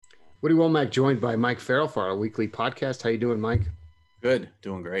Woody Womack joined by Mike Farrell for our weekly podcast. How you doing, Mike? Good,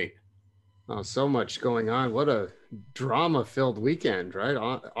 doing great. Oh, so much going on. What a drama-filled weekend, right?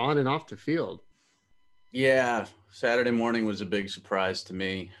 On and off the field. Yeah, Saturday morning was a big surprise to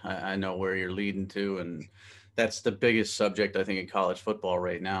me. I know where you're leading to, and that's the biggest subject I think in college football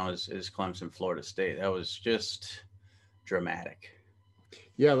right now is Clemson, Florida State. That was just dramatic.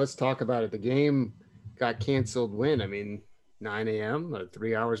 Yeah, let's talk about it. The game got canceled when? 9 a.m.,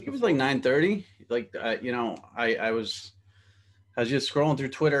 3 hours It was like before. 9:30. I was just scrolling through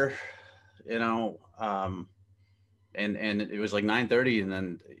Twitter, you know, and it was like 9:30, and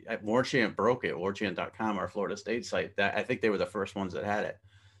then Warchant broke it. Warchant.com, our Florida State site. That I think they were the first ones that had it.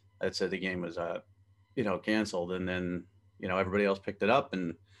 That said the game was canceled, and then everybody else picked it up,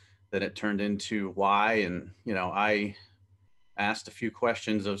 and then it turned into why. And I asked a few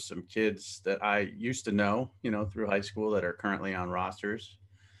questions of some kids that I used to know, through high school that are currently on rosters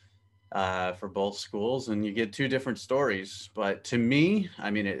for both schools, and you get two different stories. But to me, I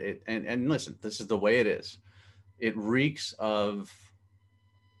mean, and listen, this is the way it is. It reeks of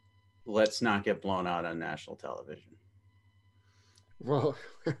let's not get blown out on national television. Well,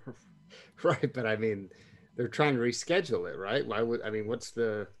 right, but they're trying to reschedule it, right? Why would what's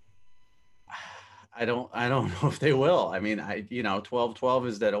the? I don't know if they will. I mean, 12-12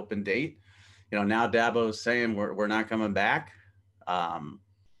 is that open date. Now Dabo's saying we're not coming back. Um,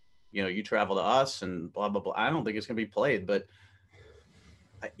 you travel to us and blah blah blah. I don't think it's going to be played, but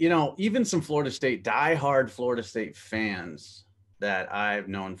even some diehard Florida State fans that I've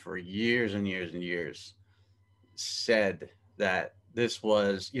known for years and years and years said that this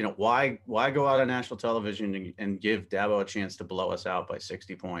was, why go out on national television and give Dabo a chance to blow us out by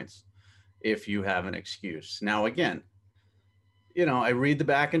 60 points if you have an excuse. Now, again, I read the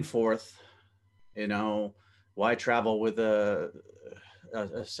back and forth, why travel with a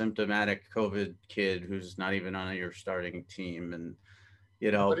symptomatic COVID kid who's not even on your starting team, and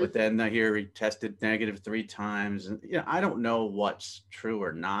But but then I hear he tested negative 3 times, and I don't know what's true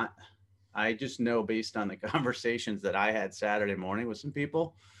or not. I just know based on the conversations that I had Saturday morning with some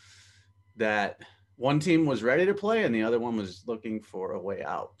people that one team was ready to play and the other one was looking for a way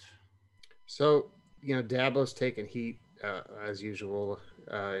out. So, Dabo's taking heat as usual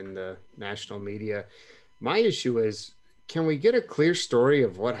in the national media. My issue is, can we get a clear story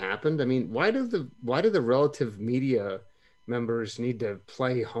of what happened? I mean, why do the relative media members need to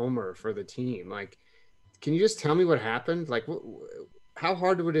play Homer for the team? Like, can you just tell me what happened? Like, how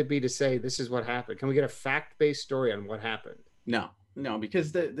hard would it be to say this is what happened? Can we get a fact-based story on what happened? No, no,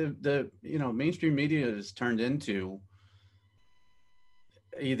 because the mainstream media is turned into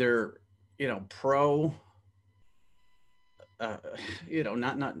either pro uh,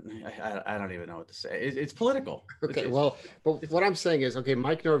 not I don't even know what to say. It's political. Okay, well, but It's what I'm saying is, okay,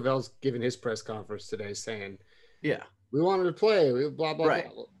 Mike Norvell's giving his press conference today saying yeah, we wanted to play, blah blah right.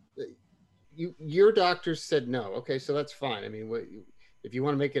 blah. Your doctor said no. Okay, so that's fine. I mean, if you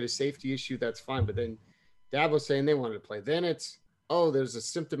want to make it a safety issue, that's fine. But then Dabo's saying they wanted to play. Then it's, oh, there's a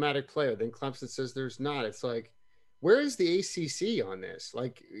symptomatic player. Then Clemson says there's not. It's like, where is the ACC on this?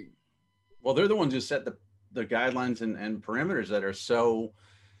 Like, Well, they're the ones who set the guidelines and perimeters that are so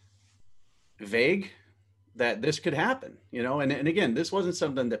vague that this could happen, and again, this wasn't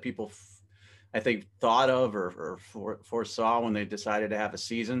something that people I think thought of or foresaw when they decided to have a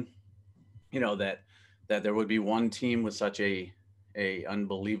season, that there would be one team with such a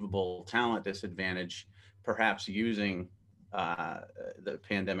unbelievable talent disadvantage, perhaps using uh, the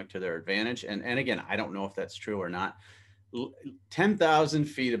pandemic to their advantage. And again, I don't know if that's true or not. 10,000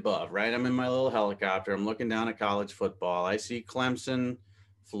 feet above, right? I'm in my little helicopter. I'm looking down at college football. I see Clemson,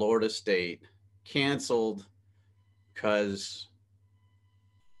 Florida State canceled because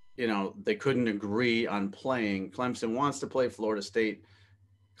they couldn't agree on playing. Clemson wants to play, Florida State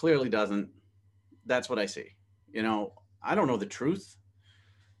clearly doesn't. That's what I see. I don't know the truth.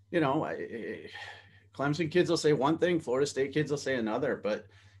 Clemson kids will say one thing, Florida State kids will say another. But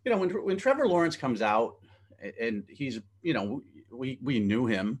when Trevor Lawrence comes out and he's we knew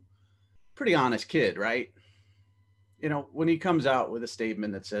him, pretty honest kid, right? When he comes out with a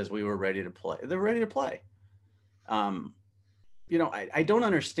statement that says we were ready to play, they're ready to play. Um, I don't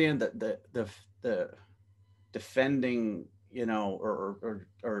understand the defending, or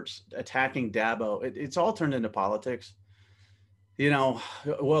attacking Dabo. It's all turned into politics.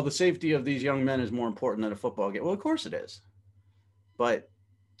 Well, the safety of these young men is more important than a football game. Well, of course it is. But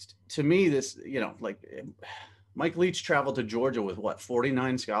to me, this, like Mike Leach traveled to Georgia with what,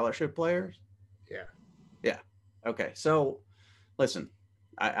 49 scholarship players? yeah, Yeah. Okay. So listen,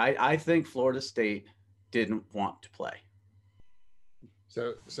 I think Florida State didn't want to play.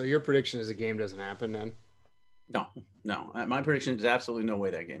 So your prediction is the game doesn't happen then? No, no. My prediction is absolutely no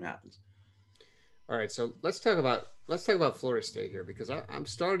way that game happens. All right, so let's talk about Florida State here because I'm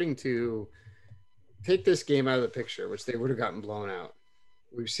starting to take this game out of the picture, which they would have gotten blown out.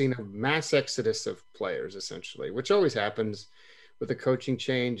 We've seen a mass exodus of players essentially, which always happens with the coaching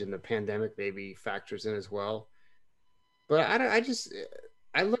change and the pandemic maybe factors in as well. But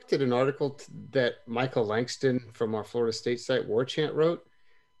I looked at an article that Michael Langston from our Florida State site War Chant wrote,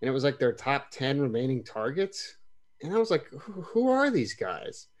 and it was like their top 10 remaining targets. And I was like, who are these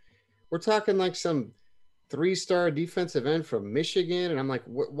guys? We're talking like some three-star defensive end from Michigan, and I'm like,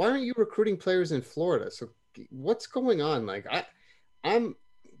 why aren't you recruiting players in Florida? So what's going on? Like I'm,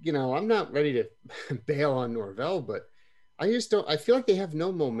 I'm not ready to bail on Norvell, but I just don't. I feel like they have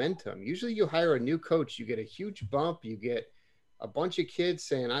no momentum. Usually, you hire a new coach, you get a huge bump, you get a bunch of kids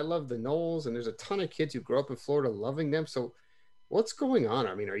saying, "I love the Knowles," and there's a ton of kids who grow up in Florida loving them. So what's going on?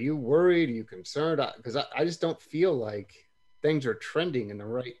 I mean, are you worried? Are you concerned? Because I just don't feel like things are trending in the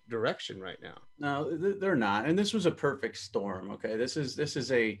right direction right now. No, they're not. And this was a perfect storm. Okay, this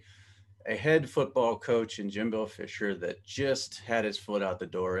is a head football coach in Jimbo Fisher that just had his foot out the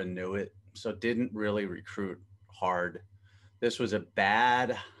door and knew it, so didn't really recruit hard. This was a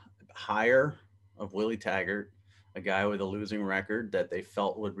bad hire of Willie Taggart, a guy with a losing record that they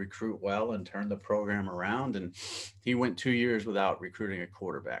felt would recruit well and turn the program around. And he went 2 years without recruiting a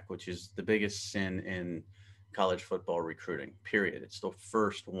quarterback, which is the biggest sin in college football recruiting, period. It's the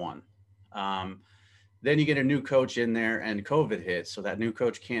first one. Um, then you get a new coach in there and COVID hits. So that new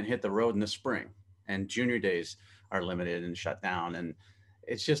coach can't hit the road in the spring and junior days are limited and shut down. And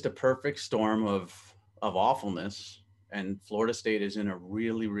it's just a perfect storm of awfulness. And Florida State is in a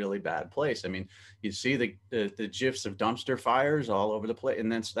really, really bad place. I mean, you see the gifs of dumpster fires all over the place, and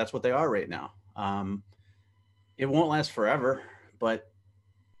that's what they are right now. It won't last forever, but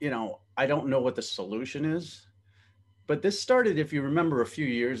I don't know what the solution is. But this started, if you remember, a few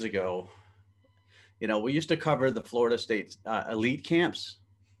years ago. We used to cover the Florida State elite camps,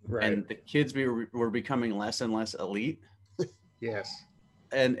 Right. and the kids were becoming less and less elite. Yes.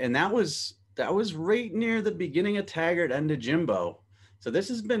 And that was right near the beginning of Taggart and of Jimbo. So this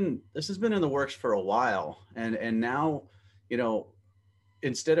has been in the works for a while, and now,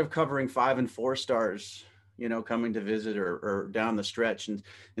 instead of covering 5 and 4 stars, coming to visit or down the stretch, and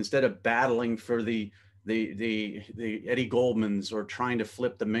instead of battling for the Eddie Goldmans or trying to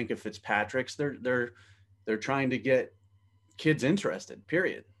flip the Minka Fitzpatricks, they're trying to get kids interested.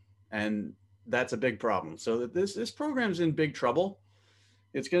 Period, and that's a big problem. So this program's in big trouble.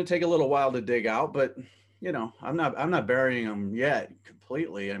 It's going to take a little while to dig out, but I'm not burying them yet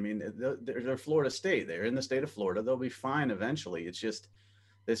completely. I mean, they're Florida State. They're in the state of Florida. They'll be fine eventually. It's just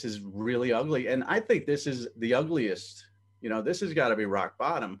this is really ugly, and I think this is the ugliest. This has got to be rock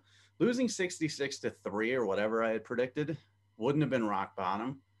bottom. Losing 66-3 or whatever I had predicted wouldn't have been rock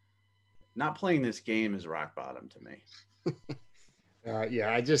bottom. Not playing this game is rock bottom to me. Yeah,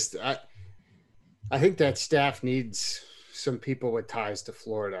 I think that staff needs some people with ties to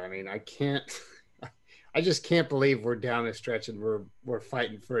Florida. I mean, I just can't believe we're down the stretch and we're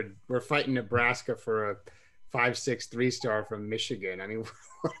fighting Nebraska for a 5-6 3-star from Michigan. I mean,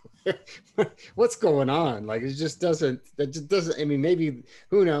 what's going on? Like, it just doesn't. I mean, maybe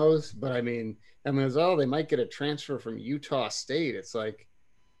who knows? But I mean, as they might get a transfer from Utah State. It's like,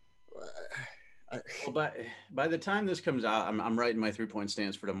 Well, by the time this comes out, I'm writing my 3-point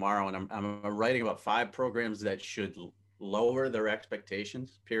stance for tomorrow, and I'm writing about 5 programs that should lower their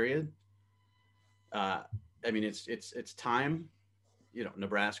expectations. Period. I mean, it's time.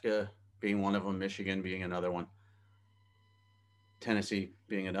 Nebraska being one of them, Michigan being another one, Tennessee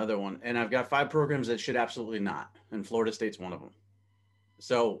being another one, and I've got 5 programs that should absolutely not, and Florida State's one of them.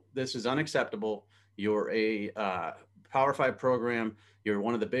 So this is unacceptable. You're a Power 5 program. You're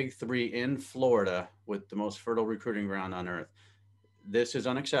one of the big 3 in Florida with the most fertile recruiting ground on earth. This is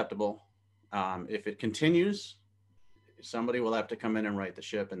unacceptable. If it continues, somebody will have to come in and right the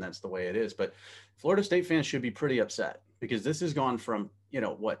ship, and that's the way it is. But Florida State fans should be pretty upset because this has gone from,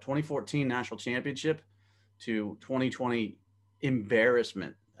 2014 national championship to 2020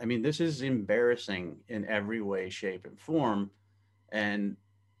 embarrassment. I mean, this is embarrassing in every way, shape, and form. And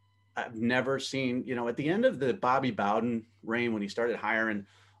I've never seen, at the end of the Bobby Bowden reign, when he started hiring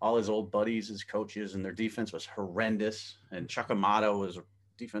all his old buddies as coaches and their defense was horrendous, and Chuck Amato was a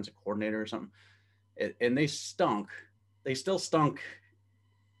defensive coordinator or something, and they stunk. They still stunk.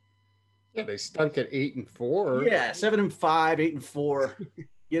 Yeah, they stunk at 8-4. Yeah, 7-5,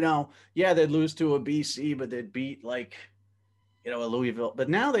 8-4. Yeah, they'd lose to a BC, but they'd beat a Louisville. But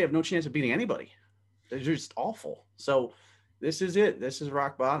now they have no chance of beating anybody. They're just awful. So this is it. This is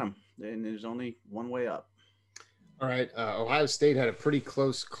rock bottom, and there's only one way up. All right. Ohio State had a pretty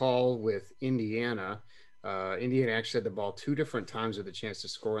close call with Indiana. Indiana actually had the ball two different times with a chance to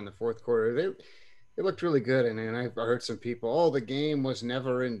score in the fourth quarter. They looked really good. And I heard some people, oh, the game was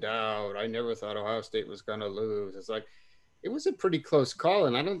never in doubt. I never thought Ohio State was going to lose. It's like, it was a pretty close call.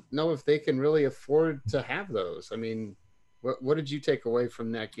 And I don't know if they can really afford to have those. I mean, what did you take away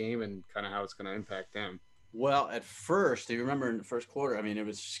from that game and kind of how it's going to impact them? Well, at first, do you remember in the first quarter? I mean, it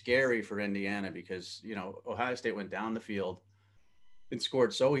was scary for Indiana because, Ohio State went down the field and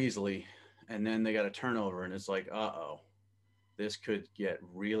scored so easily. And then they got a turnover, and it's like, uh-oh, this could get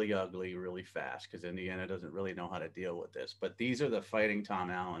really ugly really fast because Indiana doesn't really know how to deal with this. But these are the fighting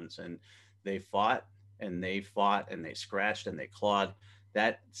Tom Allens, and they fought and they fought and they scratched and they clawed.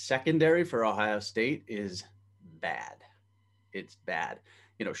 That secondary for Ohio State is bad. It's bad.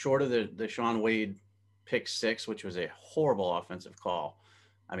 Short of the Sean Wade pick six, which was a horrible offensive call.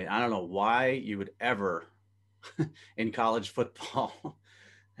 I mean, I don't know why you would ever in college football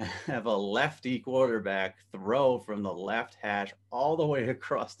have a lefty quarterback throw from the left hash all the way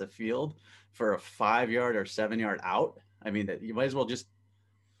across the field for a 5-yard or 7-yard out. I mean, that you might as well just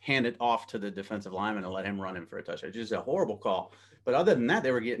hand it off to the defensive lineman and let him run in for a touchdown. It's just a horrible call. But other than that,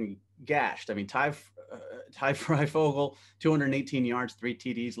 they were getting gashed. I mean, Ty Freifogel, 218 yards, 3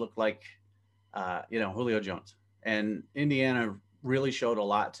 TDs, looked like, Julio Jones. And Indiana really showed a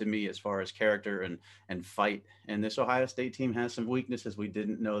lot to me as far as character and fight. And this Ohio State team has some weaknesses we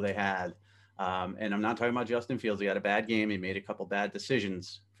didn't know they had. And I'm not talking about Justin Fields. He had a bad game. He made a couple bad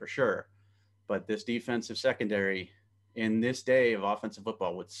decisions for sure. But this defensive secondary in this day of offensive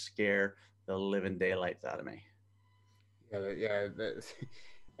football would scare the living daylights out of me. Yeah.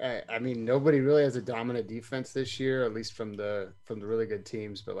 I mean, nobody really has a dominant defense this year, at least from the really good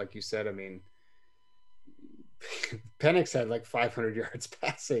teams. But like you said, I mean, Penix had like 500 yards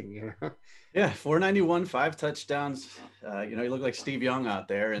passing, Yeah, 491, 5 touchdowns. He looked like Steve Young out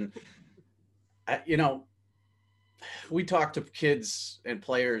there. And, we talk to kids and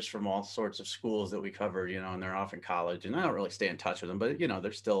players from all sorts of schools that we cover, and they're off in college. And I don't really stay in touch with them, but,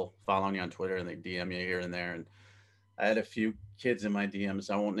 they're still following you on Twitter and they DM you here and there. And I had a few kids in my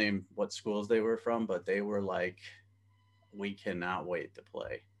DMs. I won't name what schools they were from, but they were like, we cannot wait to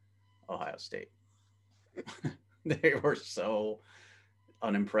play Ohio State. They were so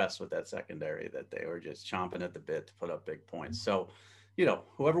unimpressed with that secondary that they were just chomping at the bit to put up big points. So,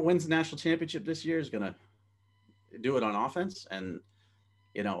 whoever wins the national championship this year is going to do it on offense. And,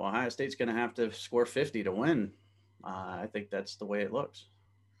 Ohio State's going to have to score 50 to win. I think that's the way it looks.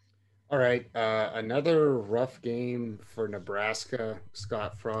 All right. Another rough game for Nebraska,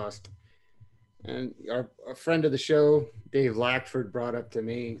 Scott Frost. And a friend of the show, Dave Lackford, brought up to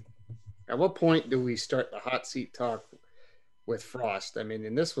me, at what point do we start the hot seat talk with Frost? I mean,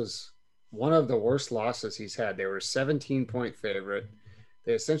 and this was one of the worst losses he's had. They were a 17-point favorite.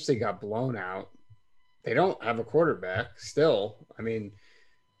 They essentially got blown out. They don't have a quarterback still. I mean,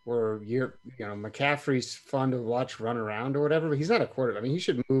 McCaffrey's fun to watch run around or whatever, but he's not a quarterback. I mean, he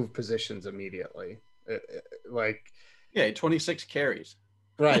should move positions immediately. 26 carries.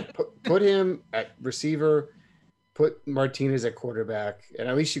 Right. Put him at receiver. Put Martinez at quarterback, and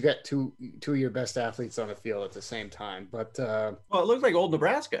at least you got two of your best athletes on the field at the same time. But it looks like old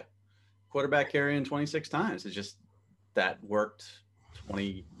Nebraska, quarterback carrying 26 times. It's just that worked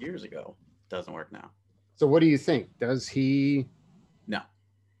 20 years ago. Doesn't work now. So what do you think? Does he?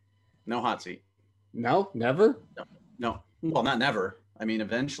 No hot seat. No, never. No. Well, not never. I mean,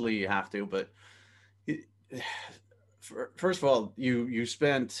 eventually you have to. But first of all, you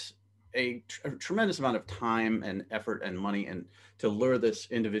spent a tremendous amount of time and effort and money and to lure this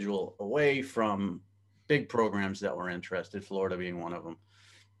individual away from big programs that were interested, Florida being one of them.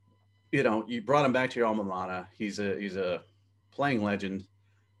 You brought him back to your alma mater. He's a playing legend.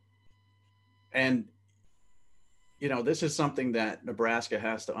 And, this is something that Nebraska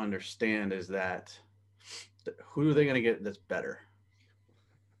has to understand is that who are they going to get that's better?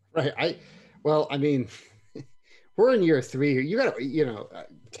 Right. I mean, we're in year 3 here. You got to,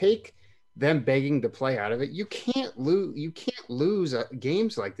 take them begging to play out of it. You can't lose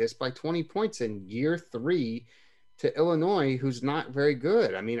games like this by 20 points in year 3 to Illinois, who's not very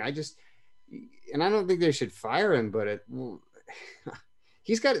good. I mean, I don't think they should fire him, but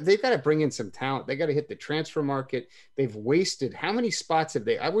they've got to bring in some talent. They got to hit the transfer market. They've wasted, how many spots have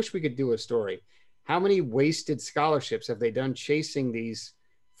they? I wish we could do a story. How many wasted scholarships have they done chasing these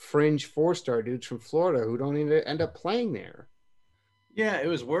fringe 4-star dudes from Florida who don't even end up playing there? Yeah, it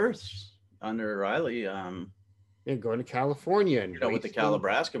was worse under Riley. Going to California and with the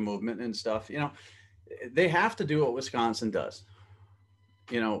Calibraska movement and stuff. they have to do what Wisconsin does.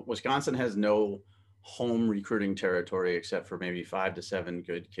 Wisconsin has no home recruiting territory except for maybe 5 to 7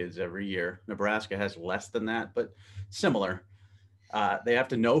 good kids every year. Nebraska has less than that, but similar. They have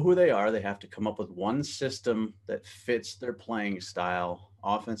to know who they are. They have to come up with one system that fits their playing style,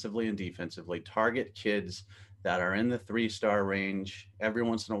 offensively and defensively. Target kids that are in the 3-star range, every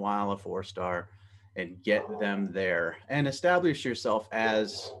once in a while a 4-star, and get them there and establish yourself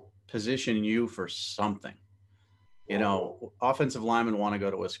as position you for something. Offensive linemen want to go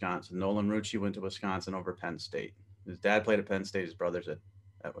to Wisconsin. Nolan Rucci went to Wisconsin over Penn State. His dad played at Penn State. His brother's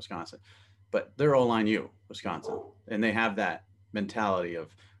at Wisconsin. But they're O-line U, Wisconsin. And they have that mentality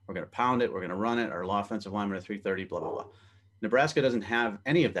of, we're going to pound it, we're going to run it, our offensive linemen are 330, blah, blah, blah. Nebraska doesn't have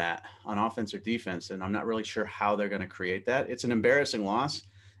any of that on offense or defense, and I'm not really sure how they're going to create that. It's an embarrassing loss.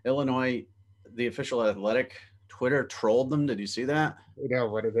 Illinois, the official athletic Twitter trolled them. Did you see that?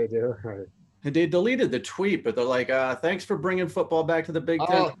 What did they do? They deleted the tweet, but they're like, thanks for bringing football back to the Big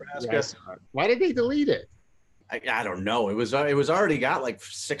Ten, Nebraska. Yes. Why did they delete it? I don't know. It was already got like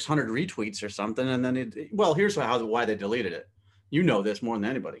 600 retweets or something. And then here's why they deleted it. You know this more than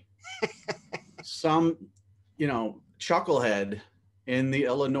anybody. Some, chucklehead in the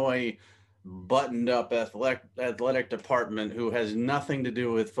Illinois buttoned up athletic department who has nothing to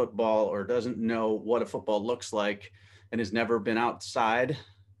do with football or doesn't know what a football looks like and has never been outside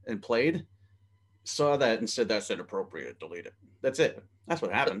and played, saw that and said, that's inappropriate, delete it. That's it. That's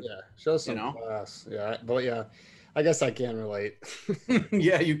what happened. Yeah, show some class. Yeah, but yeah, I guess I can relate.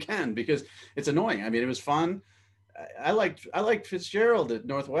 Yeah, you can, because it's annoying. I mean, it was fun. I liked Fitzgerald at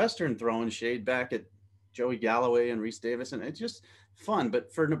Northwestern throwing shade back at Joey Galloway and Reese Davis, and it's just fun.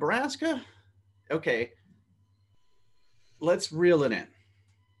 But for Nebraska, okay, let's reel it in.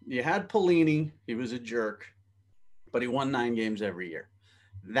 You had Pelini. He was a jerk, but he won 9 games every year.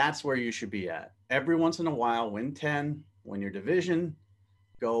 That's where you should be at. Every once in a while, win 10, win your division,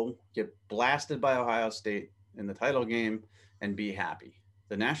 go get blasted by Ohio State in the title game, and be happy.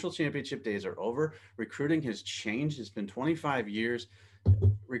 The national championship days are over. Recruiting has changed. It's been 25 years.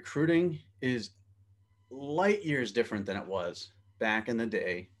 Recruiting is light years different than it was back in the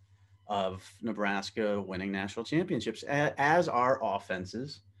day of Nebraska winning national championships, as are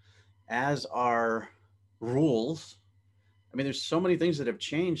offenses, as are rules. I mean, there's so many things that have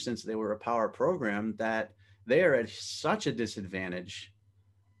changed since they were a power program that they are at such a disadvantage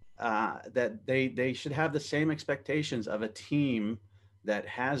that they should have the same expectations of a team that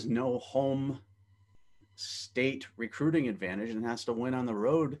has no home state recruiting advantage and has to win on the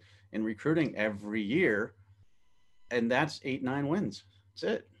road in recruiting every year. And that's 8-9 wins. That's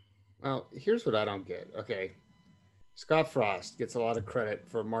it. Well, here's what I don't get. Okay. Scott Frost gets a lot of credit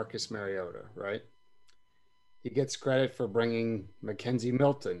for Marcus Mariota, right? He gets credit for bringing Mackenzie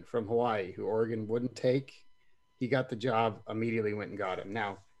Milton from Hawaii, who Oregon wouldn't take. He got the job, immediately went and got him.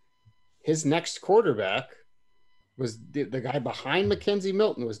 Now, his next quarterback was the guy behind Mackenzie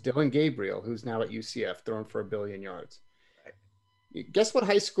Milton was Dylan Gabriel, who's now at UCF, throwing for 1 billion yards. Guess what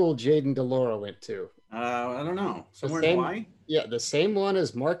high school Jaden DeLauro went to? I don't know. Somewhere in Hawaii? Yeah, the same one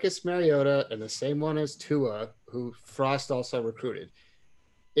as Marcus Mariota and the same one as Tua, who Frost also recruited.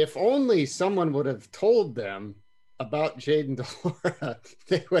 If only someone would have told them about Jaden DeLauro,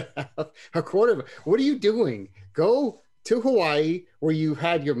 they would have a quarterback. What are you doing? Go to Hawaii, where you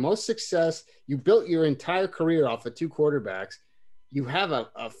had your most success. You built your entire career off of 2 quarterbacks. You have a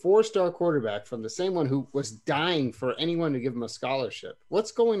 4-star quarterback from the same one who was dying for anyone to give him a scholarship.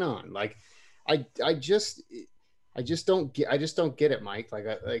 What's going on? Like, I just don't get it, Mike.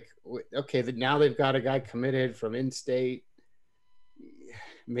 Okay, now they've got a guy committed from in-state.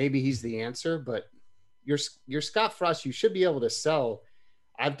 Maybe he's the answer, but you're Scott Frost. You should be able to sell.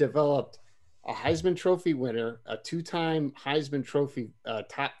 I've developed a Heisman Trophy winner, a 2-time Heisman Trophy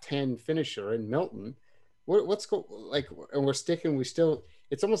top 10 finisher in Milton. And we're sticking.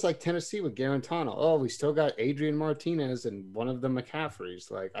 It's almost like Tennessee with Garantano. Oh, we still got Adrian Martinez and one of the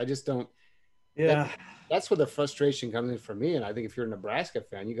McCaffreys. Like, I just don't. Yeah, that's where the frustration comes in for me. And I think if you're a Nebraska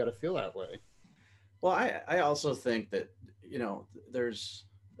fan, you got to feel that way. Well, I also think that, there's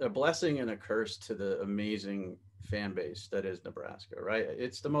a blessing and a curse to the amazing fan base that is Nebraska, right?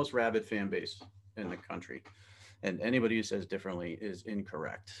 It's the most rabid fan base in the country. And anybody who says differently is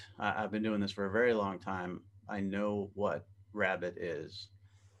incorrect. I've been doing this for a very long time. I know what rabid is,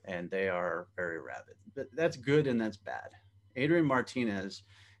 and they are very rabid. But that's good and that's bad. Adrian Martinez,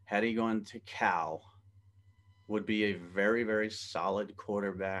 had he gone to Cal, would be a very, very solid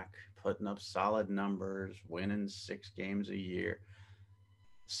quarterback, putting up solid numbers, winning 6 games a year.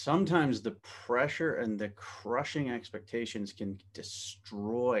 Sometimes the pressure and the crushing expectations can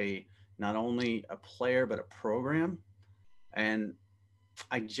destroy not only a player, but a program. And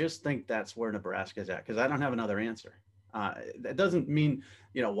I just think that's where Nebraska's at because I don't have another answer. That doesn't mean,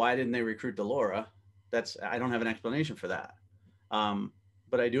 why didn't they recruit Delora? I don't have an explanation for that.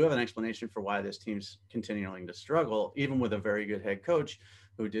 But I do have an explanation for why this team's continuing to struggle, even with a very good head coach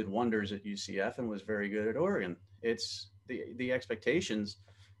who did wonders at UCF and was very good at Oregon. It's the expectations.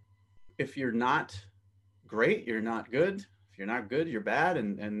 If you're not great, you're not good. If you're not good, you're bad,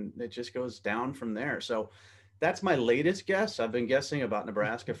 and it just goes down from there. So that's my latest guess. I've been guessing about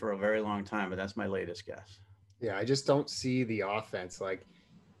Nebraska for a very long time, but that's my latest guess. Yeah, I just don't see the offense. Like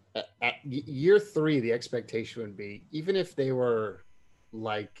at year 3, the expectation would be, even if they were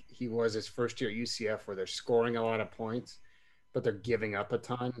like he was his first year at UCF, where they're scoring a lot of points, but they're giving up a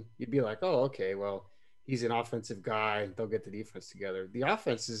ton, you'd be like, oh, okay, well, he's an offensive guy. They'll get the defense together. The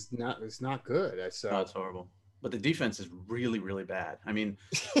offense is not good. So it's horrible. But the defense is really, really bad. I mean,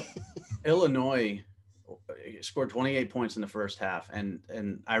 Illinois scored 28 points in the first half, and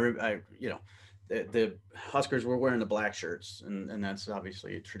the Huskers were wearing the black shirts, and that's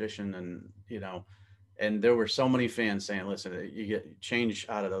obviously a tradition, and there were so many fans saying, listen, you get change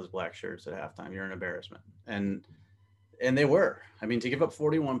out of those black shirts at halftime, you're an embarrassment. And they were. I mean, to give up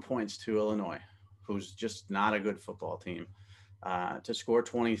 41 points to Illinois, who's just not a good football team, to score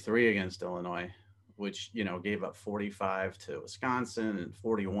 23 against Illinois, which, gave up 45 to Wisconsin and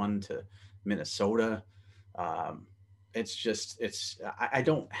 41 to Minnesota. I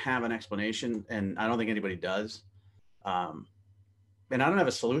don't have an explanation, and I don't think anybody does. And I don't have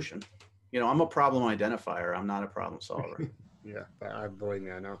a solution. I'm a problem identifier. I'm not a problem solver. Yeah, I believe me,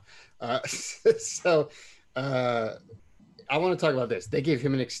 I know. So I want to talk about this. They gave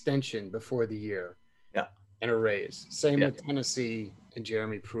him an extension before the year. Yeah. And a raise. Same with Tennessee and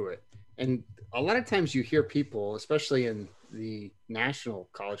Jeremy Pruitt. And a lot of times you hear people, especially in the national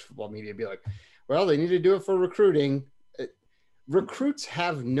college football media, be like, well, they need to do it for recruiting. Recruits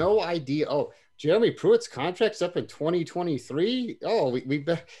have no idea. Oh, Jeremy Pruitt's contract's up in 2023. Oh, we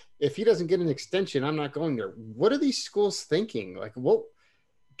bet if he doesn't get an extension, I'm not going there. What are these schools thinking? Like, what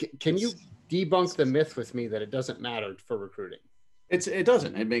can you debunk the myth with me that it doesn't matter for recruiting? It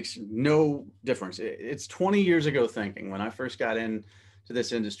doesn't. It makes no difference. It's 20 years ago thinking. When I first got into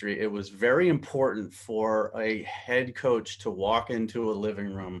this industry, it was very important for a head coach to walk into a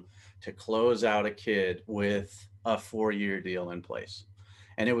living room to close out a kid with a 4-year deal in place.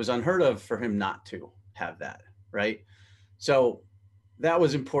 And it was unheard of for him not to have that, right? So that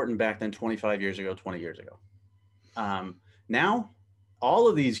was important back then, 25 years ago, 20 years ago. Now, all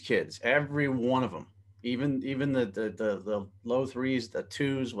of these kids, every one of them, even the low 3s, the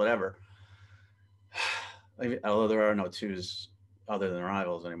 2s, whatever, although there are no 2s other than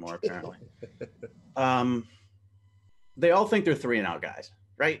rivals anymore, apparently. They all think they're 3-and-out guys.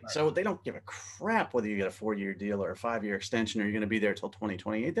 Right. So they don't give a crap whether you get a 4-year deal or a 5-year extension or you're going to be there till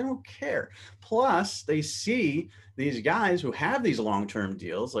 2028. They don't care. Plus, they see these guys who have these long-term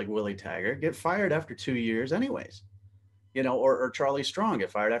deals like Willie Taggart get fired after 2 years anyways, or Charlie Strong get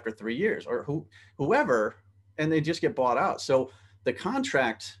fired after 3 years, or whoever, and they just get bought out. So the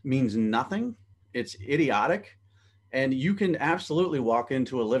contract means nothing. It's idiotic. And you can absolutely walk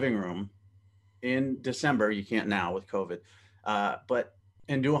into a living room in December. You can't now with COVID,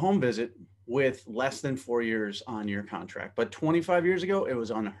 and do a home visit with less than 4 years on your contract. But 25 years ago, it was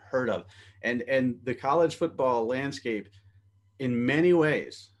unheard of. And the college football landscape in many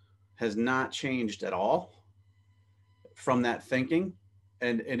ways has not changed at all from that thinking.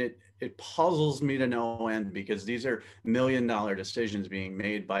 And it puzzles me to no end because these are $1 million decisions being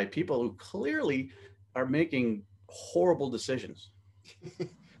made by people who clearly are making horrible decisions.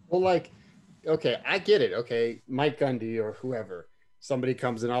 Well, okay, I get it. Okay, Mike Gundy or whoever. Somebody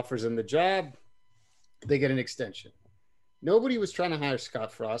comes and offers them the job, they get an extension. Nobody was trying to hire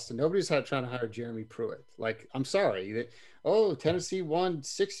Scott Frost, and nobody's trying to hire Jeremy Pruitt. Like, I'm sorry. Tennessee won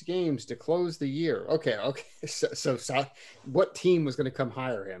 6 games to close the year. Okay. So what team was going to come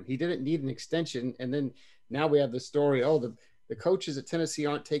hire him? He didn't need an extension. And then now we have the story, the coaches at Tennessee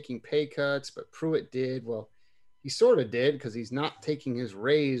aren't taking pay cuts, but Pruitt did. Well, he sort of did because he's not taking his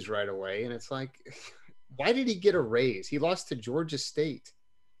raise right away. And it's like, why did he get a raise? He lost to Georgia State.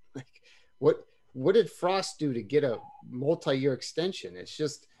 Like, what did Frost do to get a multi-year extension? It's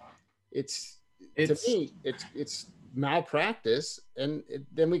to me, it's malpractice. And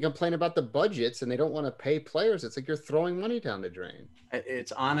then we complain about the budgets and they don't want to pay players. It's like you're throwing money down the drain.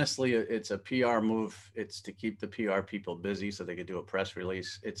 It's honestly, it's a PR move. It's to keep the PR people busy so they could do a press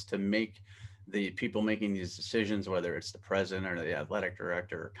release. It's to make the people making these decisions, whether it's the president or the athletic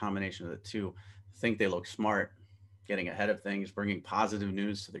director or a combination of the two, think they look smart getting ahead of things, bringing positive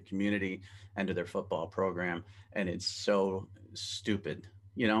news to the community and to their football program. And it's so stupid,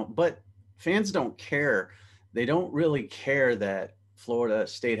 but fans don't care. They don't really care that Florida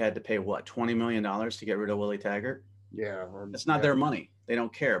State had to pay what, $20 million to get rid of Willie Taggart. Yeah, It's not their money. They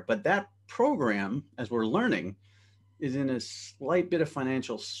don't care. But that program, as we're learning, is in a slight bit of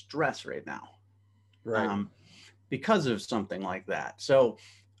financial stress right now, right. because of something like that. So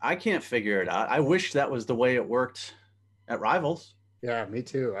I can't figure it out. I wish that was the way it worked at Rivals. Yeah, me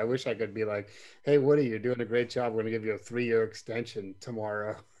too. I wish I could be like, hey, Woody, you're doing a great job. We're going to give you a 3-year extension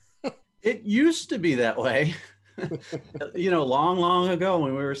tomorrow. It used to be that way. Long, long ago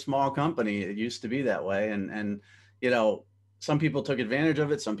when we were a small company, it used to be that way. And some people took advantage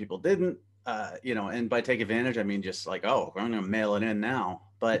of it. Some people didn't, and by take advantage, I mean, just like, oh, I'm going to mail it in now,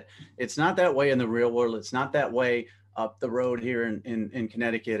 but it's not that way in the real world. It's not that way up the road here in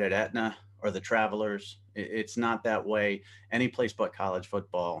Connecticut at Etna or the Travelers. It's not that way any place but college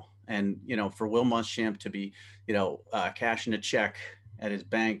football. And, for Will Muschamp to be, cashing a check at his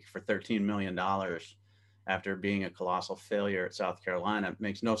bank for $13 million after being a colossal failure at South Carolina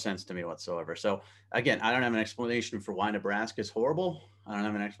makes no sense to me whatsoever. So again, I don't have an explanation for why Nebraska is horrible. I don't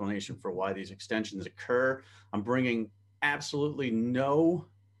have an explanation for why these extensions occur. I'm bringing absolutely no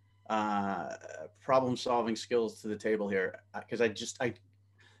problem solving skills to the table here because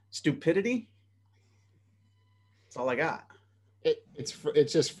stupidity. That's all I got.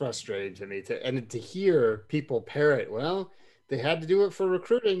 It's just frustrating to me to hear people parrot, well, they had to do it for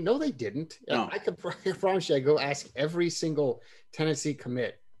recruiting. No, they didn't. No. I could promise you, I go ask every single Tennessee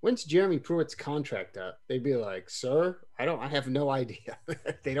commit, when's Jeremy Pruitt's contract up? They'd be like, sir, I have no idea.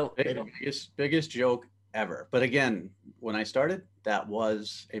 they don't. Biggest joke ever. But again, when I started, that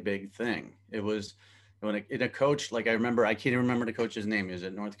was a big thing. It was when a coach, like I can't even remember the coach's name. He was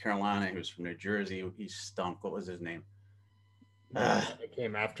at North Carolina. He was from New Jersey. He stunk. What was his name? It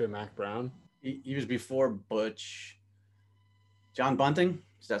came after Mac Brown. He was before Butch. John Bunting?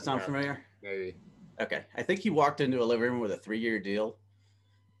 Does that sound familiar? Maybe. Okay. I think he walked into a living room with a 3-year deal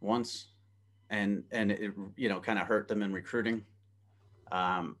once, and it kind of hurt them in recruiting.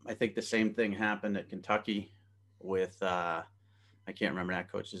 I think the same thing happened at Kentucky with I can't remember that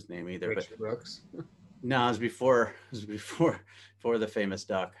coach's name either. Richard but Brooks. No, it was before the famous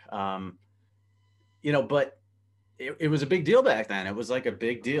Duck. But it was a big deal back then. It was like a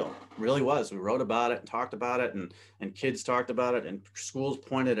big deal. It really was. We wrote about it and talked about it, and kids talked about it, and schools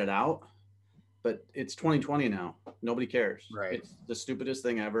pointed it out. But it's 2020 now. Nobody cares. Right. It's the stupidest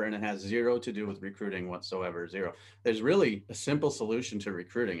thing ever, and it has zero to do with recruiting whatsoever. Zero. There's really a simple solution to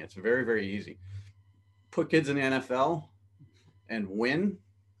recruiting. It's very, very easy. Put kids in the NFL and win.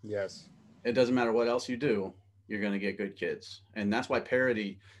 Yes. It doesn't matter what else you do. You're going to get good kids, and that's why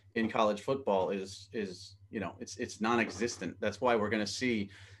parity in college football is it's non-existent. That's why we're going to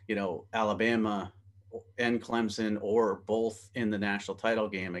see, Alabama and Clemson or both in the national title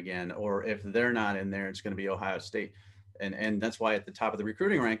game again, or if they're not in there, it's going to be Ohio State. And that's why at the top of the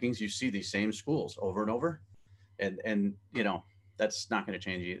recruiting rankings, you see these same schools over and over. And that's not going to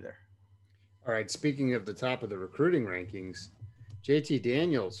change either. All right. Speaking of the top of the recruiting rankings, JT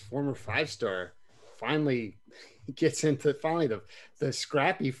Daniels, former 5-star, finally gets into the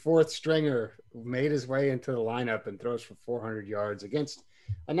scrappy fourth stringer, made his way into the lineup and throws for 400 yards against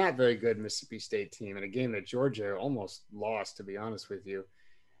a not very good Mississippi State team in a game that Georgia almost lost, to be honest with you.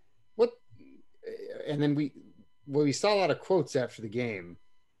 And then we saw a lot of quotes after the game.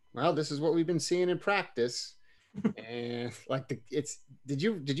 Well, this is what we've been seeing in practice. And did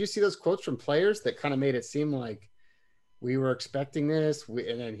you see those quotes from players that kind of made it seem like we were expecting this?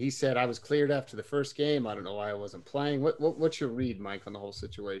 And then he said, I was cleared after the first game. I don't know why I wasn't playing. What's your read, Mike, on the whole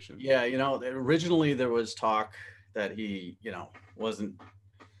situation? Yeah, originally there was talk that he, wasn't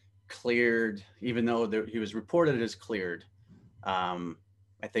cleared, even though he was reported as cleared.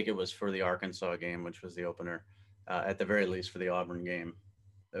 I think it was for the Arkansas game, which was the opener, at the very least for the Auburn game.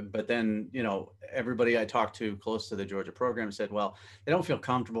 But then, everybody I talked to close to the Georgia program said, well, they don't feel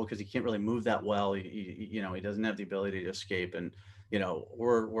comfortable because he can't really move that well. He doesn't have the ability to escape. And,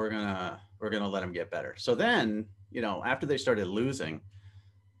 we're gonna let him get better. So then, after they started losing,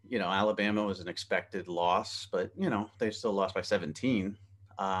 Alabama was an expected loss, but, they still lost by 17.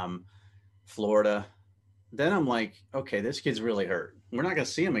 Florida. Then I'm like, okay, this kid's really hurt. We're not going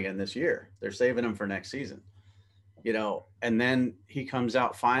to see him again this year. They're saving him for next season. And then he comes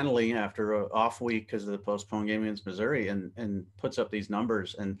out finally after an off week because of the postponed game against Missouri and puts up these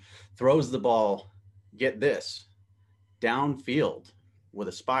numbers and throws the ball, get this, downfield with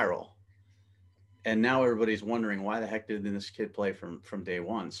a spiral. And now everybody's wondering, why the heck did this kid play from day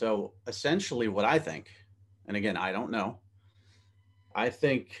one? So essentially what I think, and again, I don't know. I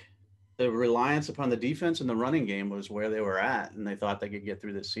think the reliance upon the defense and the running game was where they were at, and they thought they could get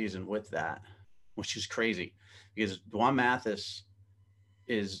through this season with that, which is crazy because Dwan Mathis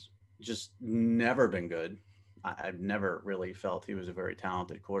is just never been good. I've never really felt he was a very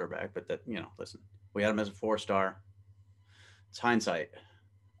talented quarterback, but that, listen, we had him as a 4-star. It's hindsight.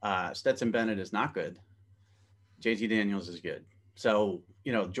 Stetson Bennett is not good. JT Daniels is good. So,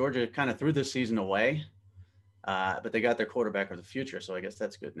 Georgia kind of threw this season away, but they got their quarterback of the future. So I guess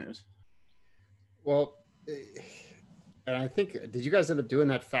that's good news. Well, and I think, did you guys end up doing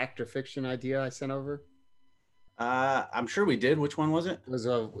that fact or fiction idea I sent over? I'm sure we did. Which one was it? It was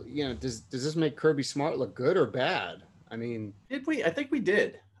does this make Kirby Smart look good or bad? I mean, did we? I think we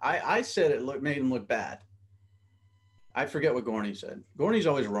did. I said it made him look bad. I forget what Gorney said. Gorney's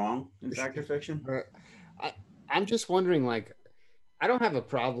always wrong in fact or fiction. I'm just wondering, like, I don't have a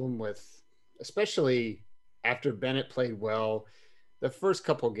problem with, especially after Bennett played well the first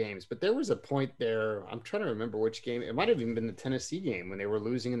couple games, but there was a point there. I'm trying to remember which game. It might have even been the Tennessee game when they were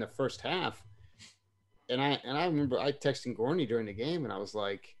losing in the first half. And I remember I texting Gorney during the game, and I was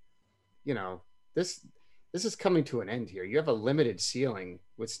like, this is coming to an end here. You have a limited ceiling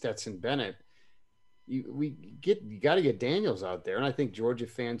with Stetson Bennett. You got to get Daniels out there, and I think Georgia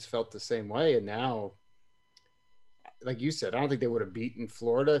fans felt the same way. And now, like you said, I don't think they would have beaten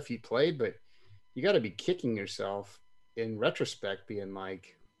Florida if he played, but you got to be kicking yourself in retrospect, being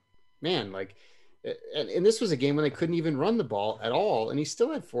like, man, like, and this was a game when they couldn't even run the ball at all, and he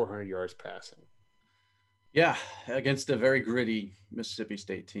still had 400 yards passing. Yeah, against a very gritty Mississippi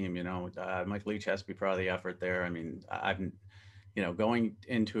State team, Mike Leach has to be proud of the effort there. I mean, I've, going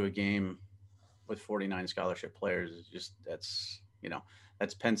into a game with 49 scholarship players is just, that's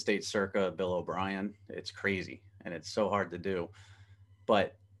Penn State circa Bill O'Brien. It's crazy, and it's so hard to do.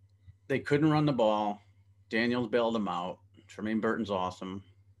 But they couldn't run the ball. Daniels bailed them out. Tremaine Burton's awesome,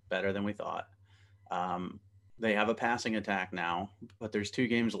 better than we thought. They have a passing attack now, but there's 2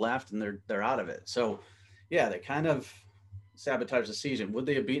 games left, and they're out of it. So, yeah, they kind of sabotaged the season. Would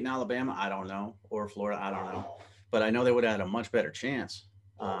they have beaten Alabama? I don't know. Or Florida? I don't know. But I know they would have had a much better chance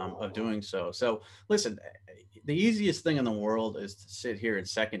of doing so. So, listen, the easiest thing in the world is to sit here and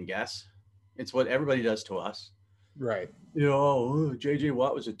second guess. It's what everybody does to us. Right. JJ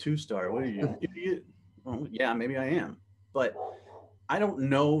Watt was a 2-star. What are you, idiot? Well, yeah, maybe I am. But I don't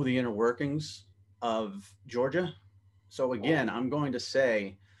know the inner workings of Georgia. So, again, I'm going to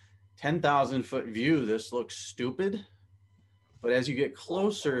say 10,000-foot view, this looks stupid. But as you get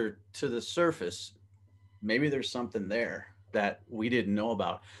closer to the surface, maybe there's something there that we didn't know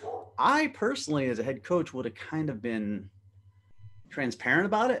about. I personally, as a head coach, would have kind of been transparent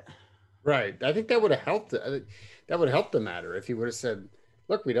about it. Right. I think that would have helped. That would help the matter if he would have said,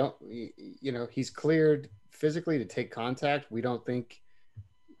 look, we don't, he's cleared physically to take contact. We don't think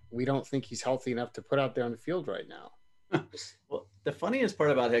he's healthy enough to put out there on the field right now. Well, the funniest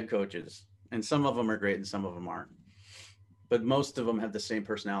part about head coaches, and some of them are great and some of them aren't, but most of them have the same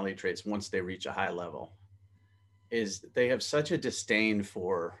personality traits once they reach a high level, is they have such a disdain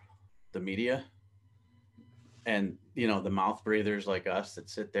for the media and, the mouth breathers like us that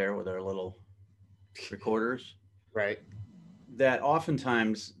sit there with our little recorders. Right. That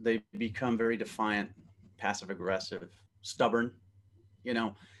oftentimes they become very defiant, passive aggressive, stubborn,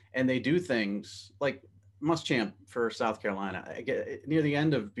 and they do things like Muschamp for South Carolina. Near the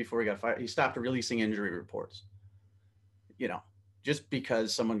end before he got fired, he stopped releasing injury reports, just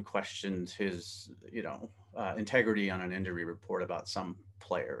because someone questioned his, integrity on an injury report about some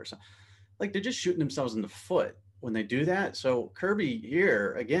player or something. Like, they're just shooting themselves in the foot when they do that. So Kirby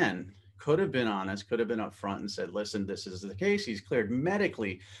here, again, could have been honest, could have been upfront and said, listen, this is the case. He's cleared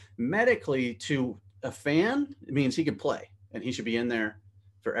medically to a fan. It means he could play and he should be in there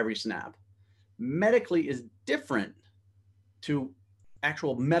for every snap. Medically is different to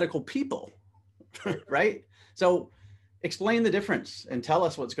actual medical people, right? So explain the difference and tell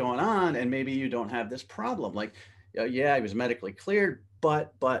us what's going on. And maybe you don't have this problem. Like, yeah, he was medically cleared,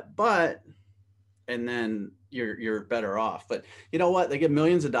 but, and then you're better off. But you know what? They get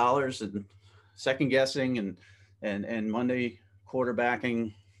millions of dollars and second guessing and Monday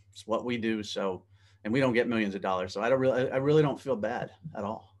quarterbacking. It's what we do. So, and we don't get millions of dollars. So I really don't feel bad at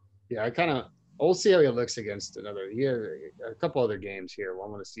all. Yeah. We'll see how he looks against another year, a couple other games here. I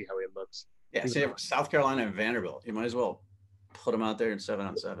want to see how he looks. Yeah. See, South Carolina and Vanderbilt, you might as well put them out there in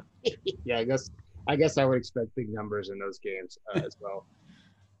 7-on-7. Yeah. I guess I would expect big numbers in those games as well.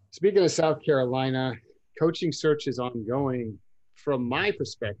 Speaking of South Carolina, coaching search is ongoing. From my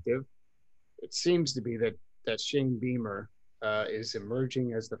perspective, it seems to be that Shane Beamer is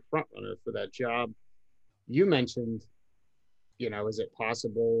emerging as the front runner for that job. you mentioned, is it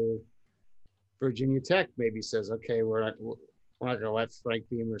possible Virginia Tech maybe says, okay, we're not going to let Frank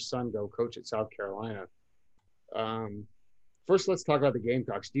Beamer's son go coach at South Carolina. Um, First, let's talk about the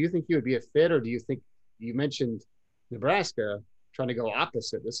Gamecocks. Do you think he would be a fit, or do you think you mentioned Nebraska trying to go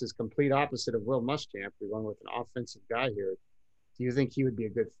opposite? This is complete opposite of Will Muschamp. We're going with an offensive guy here. Do you think he would be a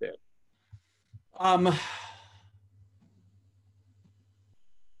good fit?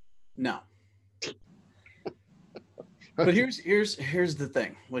 No. But here's the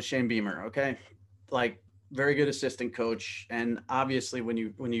thing with Shane Beamer, okay? Like, very good assistant coach, and obviously when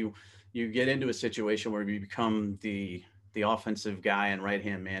you get into a situation where you become the offensive guy and right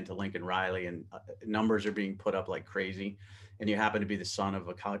hand man to Lincoln Riley, and numbers are being put up like crazy, and you happen to be the son of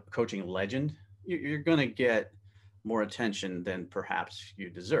a coaching legend, you're going to get more attention than perhaps you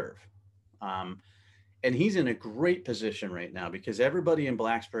deserve. And he's in a great position right now because everybody in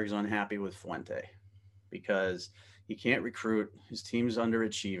Blacksburg is unhappy with Fuente because he can't recruit. His team's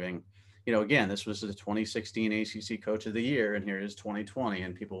underachieving. Again, this was the 2016 ACC Coach of the Year, and here is 2020,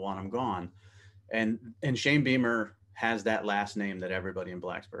 and people want him gone. And Shane Beamer has that last name that everybody in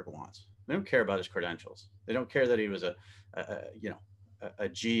Blacksburg wants. They don't care about his credentials. They don't care that he was a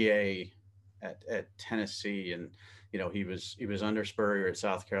GA at Tennessee, and he was under Spurrier at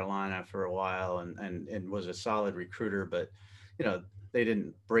South Carolina for a while, and was a solid recruiter, but they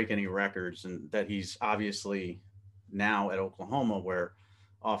didn't break any records, and that he's obviously now at Oklahoma where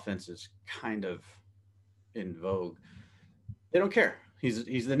offense is kind of in vogue. They don't care.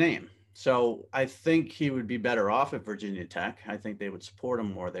 He's the name. So I think he would be better off at Virginia Tech. I think they would support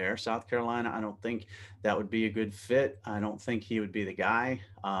him more there. South Carolina, I don't think that would be a good fit. I don't think he would be the guy.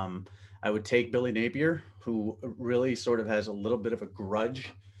 I would take Billy Napier, who really sort of has a little bit of a grudge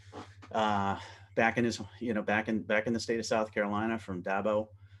back in his, back in the state of South Carolina from Dabo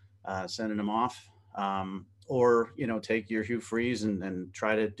sending him off. Or take your Hugh Freeze and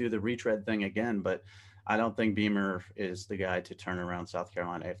try to do the retread thing again. But I don't think Beamer is the guy to turn around South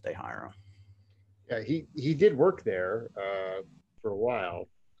Carolina if they hire him. Yeah, he did work there for a while.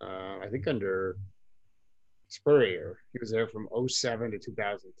 I think under Spurrier. He was there from 07 to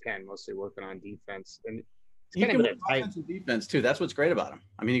 2010, mostly working on defense. And he can work offensive defense too. That's what's great about him.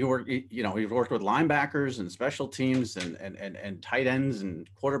 I mean, he can work. He's worked with linebackers and special teams and tight ends and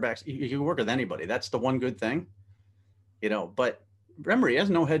quarterbacks. He can work with anybody. That's the one good thing. But remember, he has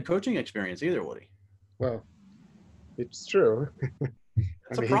no head coaching experience either, Woody. Well, it's true.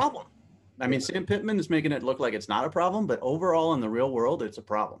 That's a problem. I mean, Sam Pittman is making it look like it's not a problem, but overall in the real world, it's a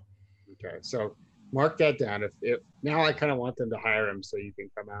problem. Okay, so mark that down. If now I kind of want them to hire him so you can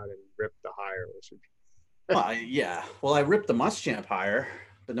come out and rip the hire. Well, yeah. Well, I ripped the Muschamp hire,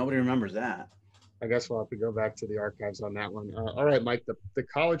 but nobody remembers that. I guess we'll have to go back to the archives on that one. All right, Mike, the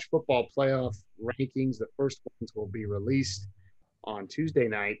college football playoff rankings, the first ones will be released on Tuesday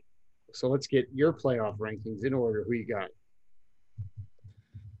night. So let's get your playoff rankings in order. Who you got?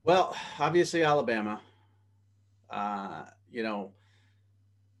 Well, obviously Alabama.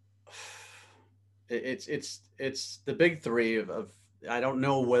 It's the big three of I don't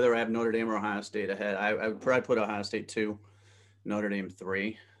know whether I have Notre Dame or Ohio State ahead. I would probably put Ohio State 2, Notre Dame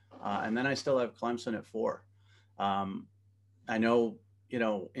 3, and then I still have Clemson at 4. I know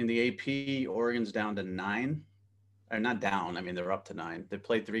in the AP, Oregon's down to 9. Or not down. I mean, they're up to 9. They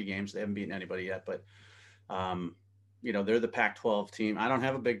played 3 games. They haven't beaten anybody yet, but they're the Pac-12 team. I don't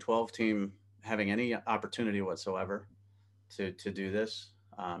have a Big 12 team having any opportunity whatsoever to do this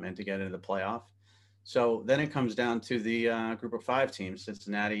and to get into the playoff. So then it comes down to the group of 5 teams: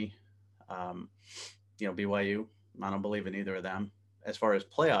 Cincinnati, BYU. I don't believe in either of them. As far as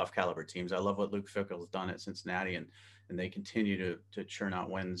playoff caliber teams, I love what Luke Fickell's done at Cincinnati, and they continue to churn out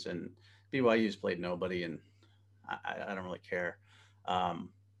wins. And BYU's played nobody, and I don't really care.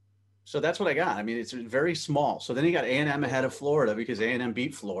 So that's what I got. I mean, it's very small. So then you got A&M ahead of Florida because A&M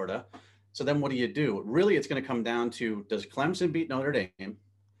beat Florida. So then what do? Really, it's going to come down to, does Clemson beat Notre Dame?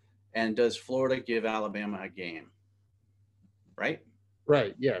 And does Florida give Alabama a game? Right?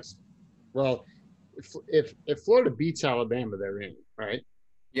 Right, yes. Well, if Florida beats Alabama, they're in, right?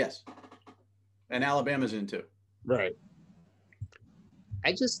 Yes. And Alabama's in too. Right.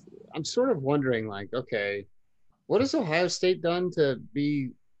 I'm sort of wondering, like, okay, what has Ohio State done to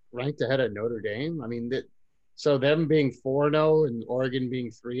be ranked ahead of Notre Dame? I mean, so them being 4-0 and Oregon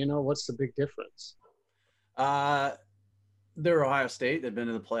being 3-0, what's the big difference? They're Ohio State. They've been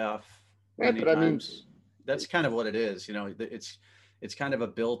to the playoff many times. That's kind of what it is. It's kind of a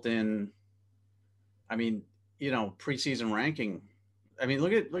built-in. I mean, preseason ranking. I mean,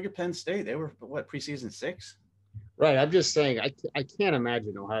 look at Penn State. They were what, preseason 6? Right. I'm just saying, I can't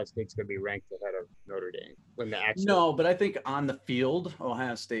imagine Ohio State's going to be ranked ahead of Notre Dame when the actual. No, but I think on the field,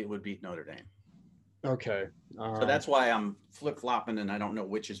 Ohio State would beat Notre Dame. Okay. So that's why I'm flip flopping and I don't know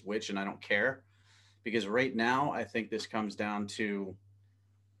which is which and I don't care because right now I think this comes down to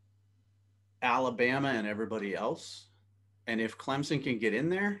Alabama and everybody else. And if Clemson can get in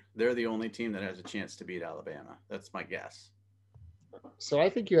there, they're the only team that has a chance to beat Alabama. That's my guess. So I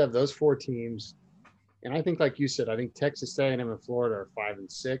think you have those four teams, and I think, like you said, I think Texas A&M and Florida are 5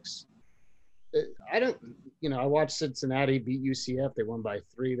 and 6. I don't, I watched Cincinnati beat UCF. They won by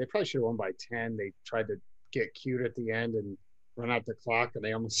 3. They probably should have won by 10. They tried to get cute at the end and run out the clock, and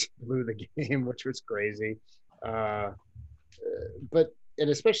they almost blew the game, which was crazy. Uh, but and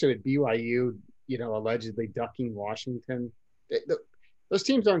especially with BYU, allegedly ducking Washington, those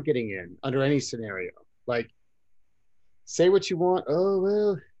teams aren't getting in under any scenario. Like, say what you want. Oh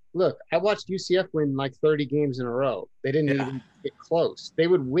well, look, I watched UCF win like 30 games in a row. They didn't Yeah. even get close. They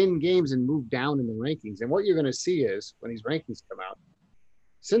would win games and move down in the rankings. And what you're going to see is when these rankings come out,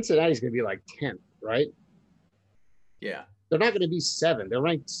 Cincinnati's going to be like 10th, right? Yeah. They're not going to be 7. They're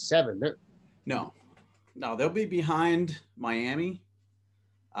ranked 7. No, they'll be behind Miami.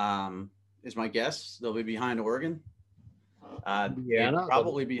 Is my guess. They'll be behind Oregon. Indiana,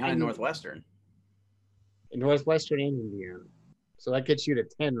 probably behind Northwestern. Northwestern and Indiana. So that gets you to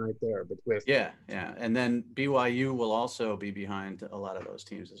 10 right there. But with yeah, and then BYU will also be behind a lot of those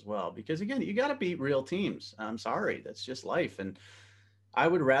teams as well. Because again, you got to beat real teams. I'm sorry, that's just life. And I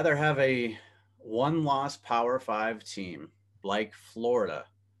would rather have a one-loss Power 5 team like Florida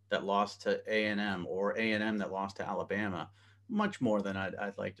that lost to A&M or A&M that lost to Alabama, much more than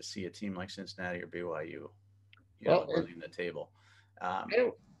I'd like to see a team like Cincinnati or BYU, running the table.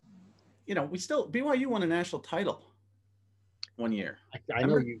 We still BYU won a national title one year. I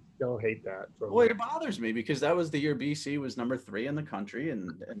know you still hate that. Well, it bothers me because that was the year BC was number 3 in the country,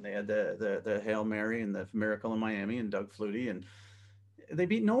 and they had the Hail Mary and the Miracle in Miami and Doug Flutie, and they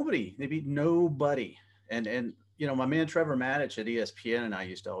beat nobody. They beat nobody. And my man Trevor Maddich at ESPN and I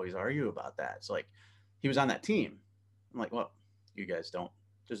used to always argue about that. It's like he was on that team. I'm like, well, you guys don't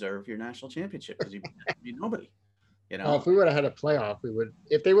deserve your national championship because you beat nobody. If we would have had a playoff, we would.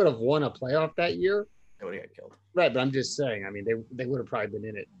 If they would have won a playoff that year, they would have got killed. Right, but I'm just saying. I mean, they would have probably been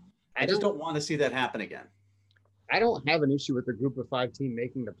in it. I just don't want to see that happen again. I don't have an issue with the group of 5 team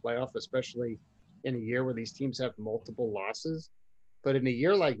making the playoff, especially in a year where these teams have multiple losses. But in a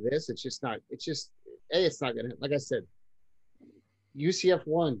year like this, it's just not. It's just it's not going to. Like I said, UCF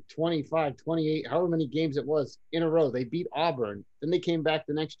won 25, 28, however many games it was in a row. They beat Auburn. Then they came back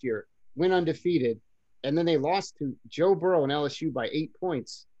the next year, went undefeated, and then they lost to Joe Burrow and LSU by 8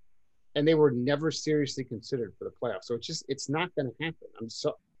 points. And they were never seriously considered for the playoffs. So it's not going to happen. I'm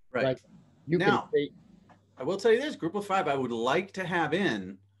so right. Like, I will tell you this: Group of 5, I would like to have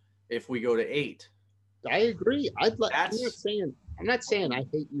in if we go to 8. I agree. I'm not saying I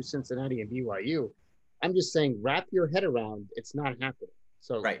hate you, Cincinnati and BYU. I'm just saying wrap your head around it's not happening.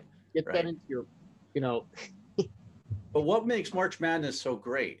 So get that into your, But what makes March Madness so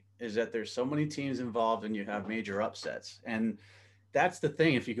great is that there's so many teams involved and you have major upsets. And that's the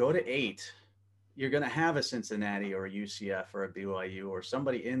thing. If you go to 8, you're going to have a Cincinnati or a UCF or a BYU or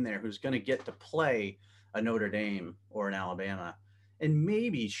somebody in there who's going to get to play a Notre Dame or an Alabama and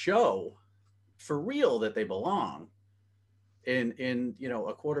maybe show for real that they belong in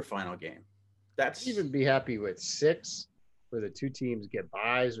a quarterfinal game. That's even be happy with 6 where the 2 teams get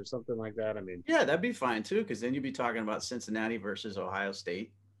buys or something like that. I mean, yeah, that'd be fine too, because then you'd be talking about Cincinnati versus Ohio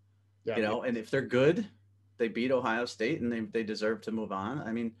State. And if they're good, they beat Ohio State and they deserve to move on.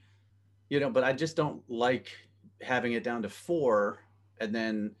 I mean, but I just don't like having it down to 4 and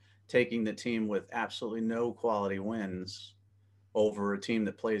then taking the team with absolutely no quality wins over a team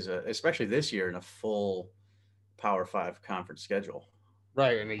that plays especially this year in a full Power 5 conference schedule.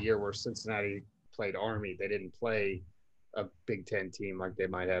 Right. In a year where Cincinnati played Army, they didn't play a Big Ten team like they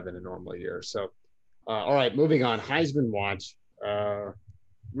might have in a normal year. So, all right, moving on. Heisman watch.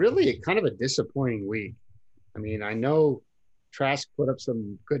 Really kind of a disappointing week. I mean, I know Trask put up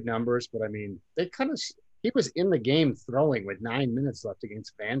some good numbers, but I mean, he was in the game throwing with 9 minutes left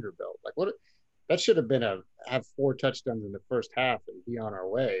against Vanderbilt. Like, what? That should have been have 4 touchdowns in the first half and be on our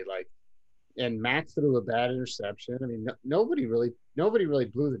way. Like, and Mac threw a bad interception. I mean, nobody really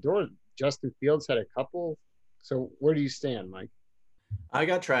blew the door. Justin Fields had a couple. So where do you stand, Mike? I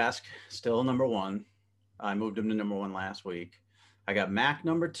got Trask still number 1. I moved him to number 1 last week. I got Mac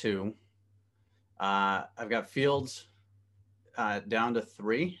number 2. I've got Fields down to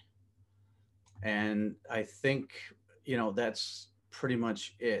 3. And I think, that's pretty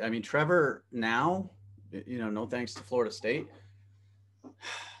much it. I mean, Trevor now No thanks to Florida State,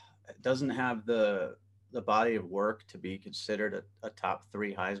 doesn't have the body of work to be considered a top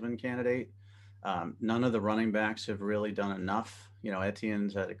three Heisman candidate. None of the running backs have really done enough.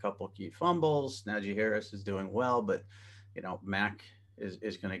 Etienne's had a couple key fumbles. Najee Harris is doing well, but Mac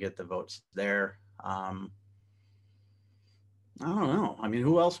is going to get the votes there. I don't know. I mean,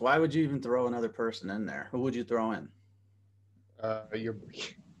 who else? Why would you even throw another person in there? Who would you throw in? You're,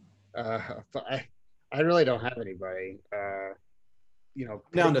 I really don't have anybody.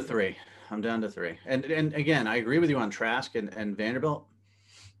 Down to three. I'm down to three. And again, I agree with you on Trask and Vanderbilt.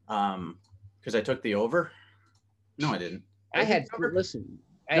 Because I took the over. No, I didn't. I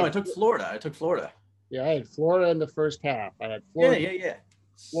took Florida. I took Florida. Yeah, I had Florida in the first half. I had Florida. Yeah.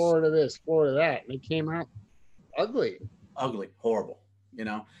 Florida this, Florida that. And they came out ugly. Ugly, horrible,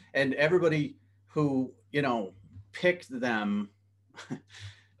 and everybody who, picked them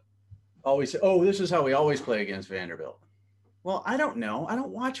always say, oh, this is how we always play against Vanderbilt. Well, I don't know. I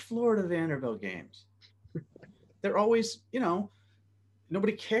don't watch Florida Vanderbilt games. They're always,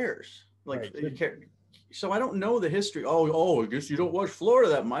 nobody cares. Like, right. So I don't know the history. I guess you don't watch Florida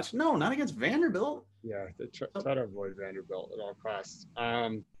that much. No, not against Vanderbilt. Yeah, they try to avoid Vanderbilt at all costs.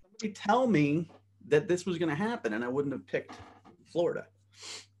 Somebody tell me that this was going to happen, and I wouldn't have picked Florida.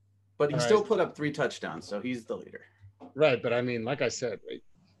 But he still put up 3 touchdowns, so he's the leader. Right, but I mean, like I said,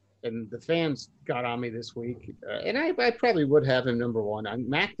 and the fans got on me this week, and I probably would have him number one.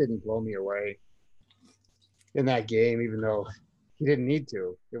 Mac didn't blow me away in that game, even though he didn't need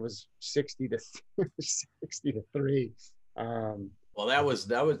to. It was 60-3. Well, that was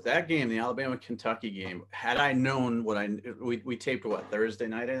that game, the Alabama-Kentucky game. Had I known what we taped Thursday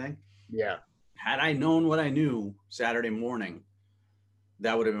night, I think. Yeah. Had I known what I knew Saturday morning,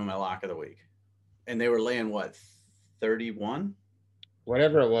 that would have been my lock of the week. And they were laying 31?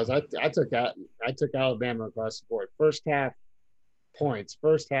 Whatever it was, I took Alabama across the board. First half points,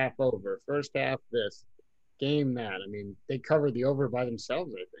 first half over, first half this, game that. I mean, they covered the over by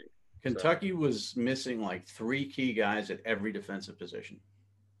themselves, I think. Kentucky was missing 3 key guys at every defensive position.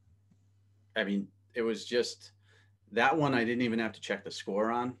 I mean, it was just that one I didn't even have to check the score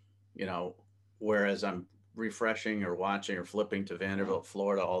on, whereas I'm refreshing or watching or flipping to Vanderbilt,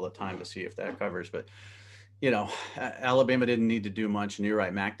 Florida all the time to see if that covers. But, Alabama didn't need to do much. And you're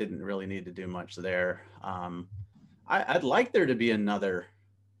right, Mac didn't really need to do much there. I'd like there to be another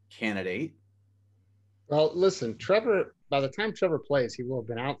candidate. Well, listen, Trevor, by the time Trevor plays, he will have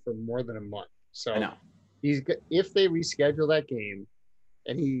been out for more than a month. So I know. If they reschedule that game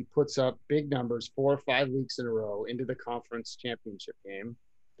and he puts up big numbers 4 or 5 weeks in a row into the conference championship game,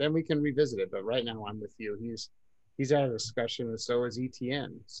 then we can revisit it. But right now I'm with you. He's out of discussion, and so is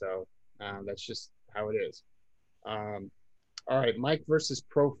ETN. So that's just how it is. All right, Mike versus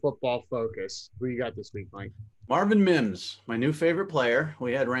Pro Football Focus. Who you got this week, Mike? Marvin Mims, my new favorite player.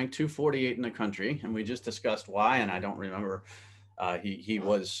 We had ranked 248 in the country, and we just discussed why, and I don't remember. He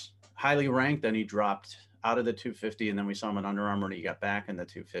was highly ranked, then he dropped out of the 250, and then we saw him in Under Armour, and he got back in the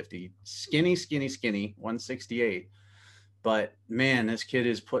 250. Skinny, 168. But, man, this kid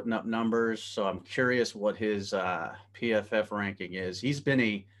is putting up numbers, so I'm curious what his PFF ranking is. He's been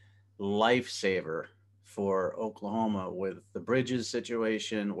a lifesaver for Oklahoma with the Bridges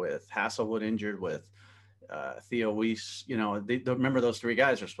situation, with Hasselwood injured, with Theo Weiss. Remember those 3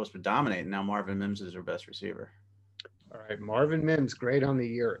 guys are supposed to dominate, and now Marvin Mims is their best receiver. All right, Marvin Mims, grade on the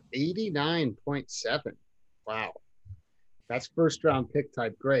year, 89.7. Wow. That's first-round pick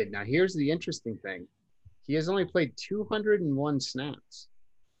type grade. Now, here's the interesting thing. He has only played 201 snaps.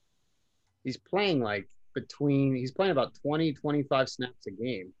 He's playing about 20, 25 snaps a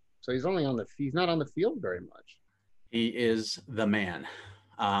game. So he's not on the field very much. He is the man.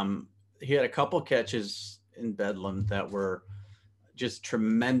 He had a couple catches in Bedlam that were just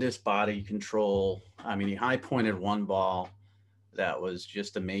tremendous body control. I mean, he high pointed one ball that was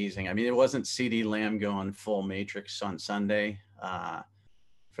just amazing. I mean, it wasn't CeeDee Lamb going full matrix on Sunday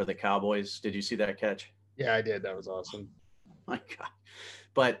for the Cowboys. Did you see that catch? Yeah, I did. That was awesome. My God.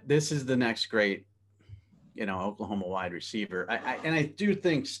 But this is the next great, Oklahoma wide receiver. I do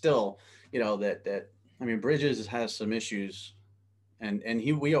think still, that Bridges has some issues, and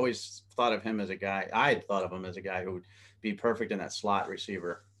we always thought of him as a guy. I had thought of him as a guy who would be perfect in that slot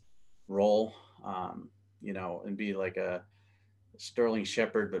receiver role, and be like a Sterling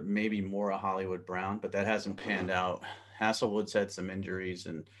Shepard, but maybe more a Hollywood Brown. But that hasn't panned out. Hasselwood's had some injuries,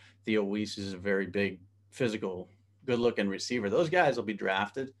 and Theo Weiss is a very big, physical, good-looking receiver. Those guys will be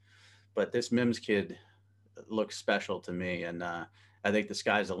drafted, but this Mims kid looks special to me, and I think the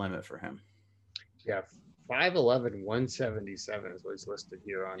sky's the limit for him. Yeah, 5'11", 177 is what he's listed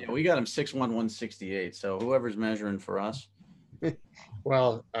here on. Yeah, we got him 6'1", 168. So whoever's measuring for us.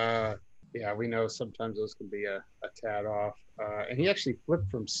 Well, yeah, we know sometimes those can be a tad off. And he actually flipped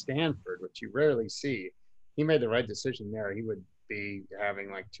from Stanford, which you rarely see. He made the right decision there. He would be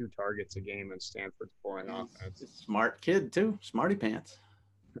having like 2 targets a game in Stanford's pouring offense. He's a smart kid too, smarty pants.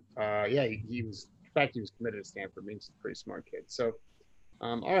 Yeah, he was. In fact, he was committed to Stanford. Means he's a pretty smart kid. So,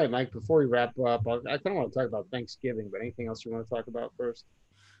 all right, Mike. Before we wrap up, I kind of want to talk about Thanksgiving, but anything else you want to talk about first?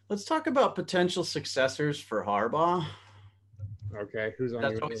 Let's talk about potential successors for Harbaugh. Okay, who's on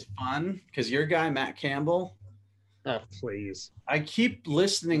That's your always list? fun because your guy, Matt Campbell, Oh, please. I keep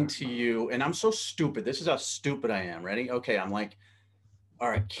listening to you and I'm so stupid. This is how stupid I am. Ready? Okay. I'm like, all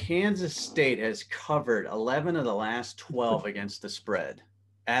right, Kansas State has covered 11 of the last 12 against the spread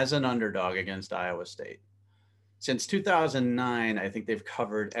as an underdog against Iowa State. Since 2009, I think they've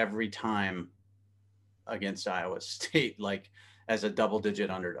covered every time against Iowa State, like as a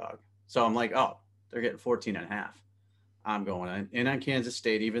double-digit underdog. So I'm like, oh, they're getting 14 and a half. I'm going in on Kansas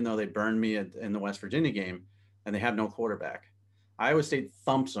State, even though they burned me in the West Virginia game and they have no quarterback. Iowa State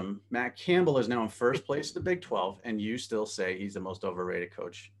thumps them. Matt Campbell is now in first place in the Big 12, and you still say he's the most overrated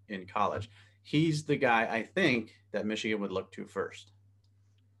coach in college. He's the guy I think that Michigan would look to first.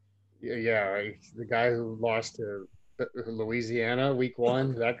 Yeah, the guy who lost to Louisiana week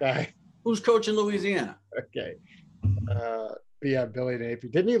 1, that guy. Who's coaching Louisiana? Okay. Yeah, Billy Napier.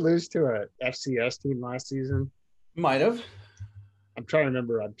 Didn't he lose to a FCS team last season? Might have. I'm trying to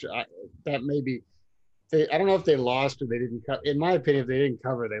remember. That may be. I don't know if they lost or they didn't. In my opinion, if they didn't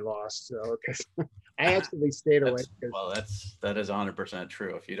cover, they lost. So, because I actually stayed away. Well, that is 100%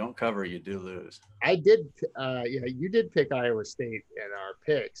 true. If you don't cover, you do lose. I did. Yeah, you did pick Iowa State in our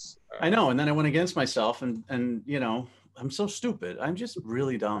picks. I know, and then I went against myself, and you know, I'm so stupid. I'm just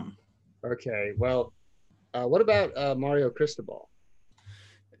really dumb. Okay, well, what about Mario Cristobal?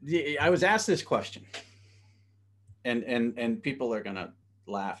 I was asked this question, and people are gonna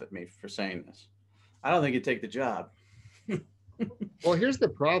laugh at me for saying this. I don't think he'd take the job. Well, here's the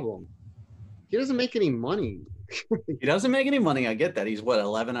problem. He doesn't make any money. He doesn't make any money. I get that. He's what,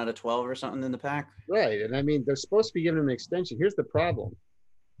 11 out of 12 or something in the pack? Right. And I mean, they're supposed to be giving him an extension. Here's the problem.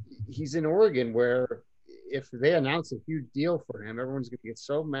 He's in Oregon where if they announce a huge deal for him, everyone's going to get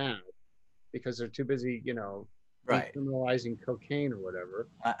so mad because they're too busy, right, criminalizing cocaine or whatever.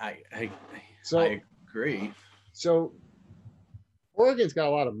 I agree. So Oregon's got a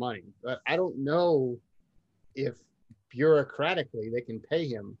lot of money, but I don't know if bureaucratically they can pay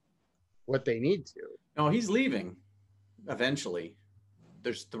him what they need to. No, he's leaving eventually.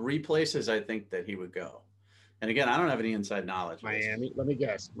 There's 3 places I think that he would go. And again, I don't have any inside knowledge. Miami. Let me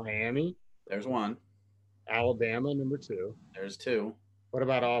guess. Miami. There's 1. Alabama, number 2. There's 2. What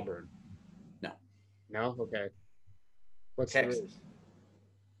about Auburn? No. No? Okay. What's Texas?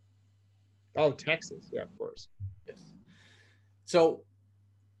 Oh, Texas. Yeah, of course. Yes. So,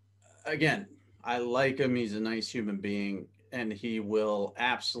 again, I like him. He's a nice human being, and he will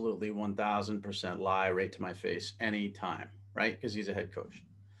absolutely 1000% lie right to my face anytime, right? Because he's a head coach.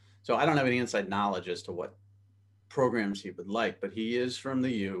 So I don't have any inside knowledge as to what programs he would like, but he is from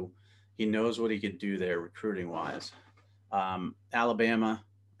the U. He knows what he could do there recruiting wise. Alabama,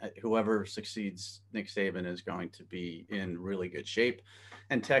 whoever succeeds Nick Saban is going to be in really good shape.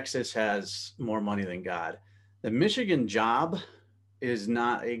 And Texas has more money than God. The Michigan job is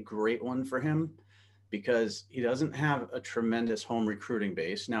not a great one for him because he doesn't have a tremendous home recruiting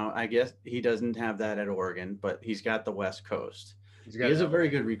base. Now, I guess he doesn't have that at Oregon, but he's got the West Coast. He is a very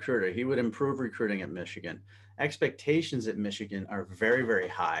good recruiter. He would improve recruiting at Michigan. Expectations at Michigan are very, very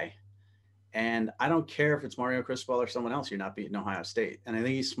high. And I don't care if it's Mario Cristobal or someone else, you're not beating Ohio State. And I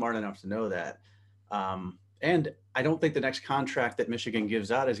think he's smart enough to know that. And I don't think the next contract that Michigan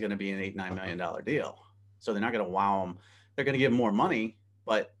gives out is going to be an $8-9 million deal. So they're not going to wow him. They're going to give him more money.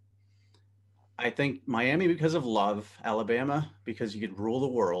 But I think Miami because of love, Alabama because you could rule the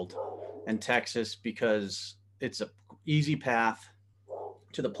world, and Texas because it's a easy path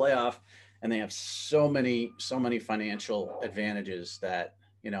to the playoff. And they have so many financial advantages that,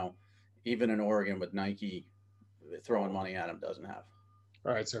 even in Oregon with Nike throwing money at him doesn't have.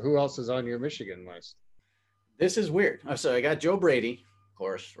 All right. So who else is on your Michigan list? This is weird. So I got Joe Brady, of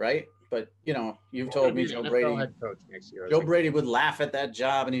course, right? But you've told me Joe Brady, head coach next year. Joe Brady would laugh at that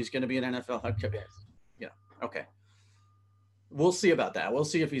job, and he's going to be an NFL head coach. Yeah. Okay. We'll see about that. We'll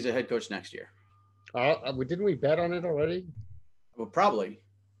see if he's a head coach next year. Didn't we bet on it already? Well, probably.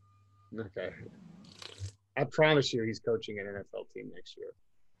 Okay. I promise you, he's coaching an NFL team next year.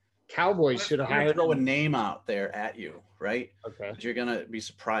 Cowboys should have hired. Throw a name out there at you, right? Okay. That you're gonna be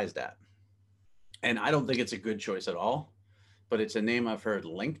surprised at. And I don't think it's a good choice at all, but it's a name I've heard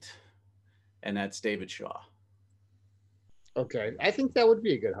linked, and that's David Shaw. Okay, I think that would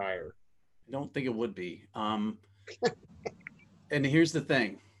be a good hire. I don't think it would be. And here's the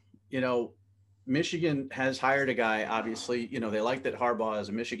thing, you know, Michigan has hired a guy. Obviously, you know, they like that Harbaugh is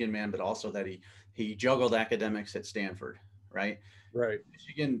a Michigan man, but also that he juggled academics at Stanford, right? Right.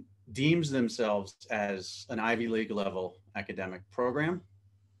 Michigan deems themselves as an Ivy League level academic program,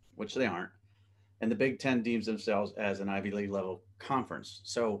 which they aren't, and the Big Ten deems themselves as an Ivy League level conference.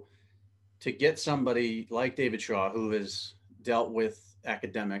 So to get somebody like David Shaw, who has dealt with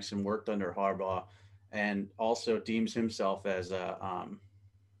academics and worked under Harbaugh, and also deems himself as a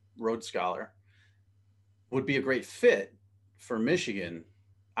Rhodes Scholar, would be a great fit for Michigan.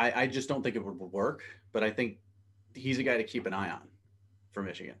 I just don't think it would work, but I think he's a guy to keep an eye on for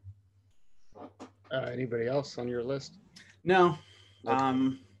Michigan. Anybody else on your list? No, Okay.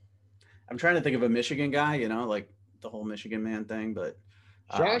 I'm trying to think of a Michigan guy, you know, like the whole Michigan man thing, but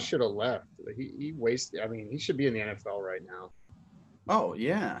Shaw um, should have left. He wasted. I mean, he should be in the NFL right now. oh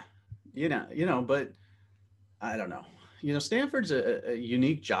yeah, but I don't know. You know, Stanford's a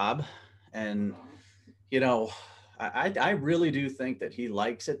unique job, and you know, I really do think that he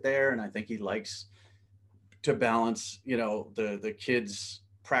likes it there, and I think he likes to balance, you know, the kids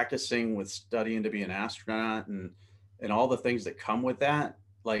practicing with studying to be an astronaut and all the things that come with that.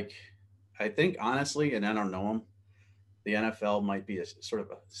 Like, I think honestly, and I don't know him, the NFL might be a sort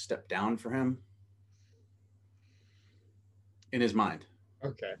of a step down for him in his mind.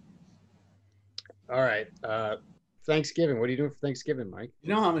 Okay. All right. Thanksgiving. What are you doing for Thanksgiving, Mike?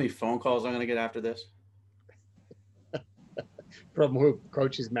 You know how many phone calls I'm going to get after this? From who?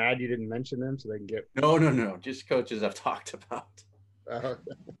 Coach is mad you didn't mention them, so they can get. No, no, no, just coaches I've talked about. Uh,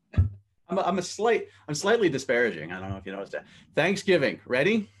 I'm slightly disparaging. I don't know if you noticed that. Thanksgiving,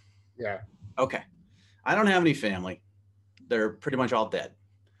 ready? yeah. Okay. I don't have any family. They're pretty much all dead.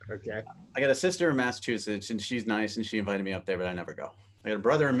 Okay. I got a sister in Massachusetts, and she's nice, and she invited me up there, but I never go. I got a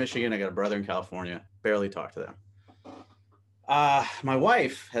brother in Michigan. I got a brother in California. Barely talk to them. My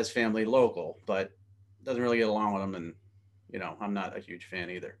wife has family local, but doesn't really get along with them, and you know, I'm not a huge fan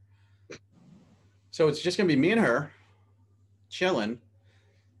either. So it's just gonna be me and her chilling,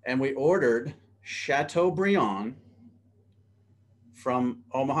 and we ordered Chateaubriand from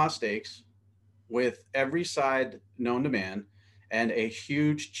Omaha Steaks with every side known to man and a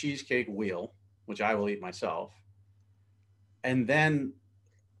huge cheesecake wheel, which I will eat myself. And then,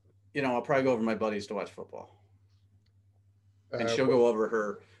 you know, I'll probably go over to my buddies to watch football. And she'll What, go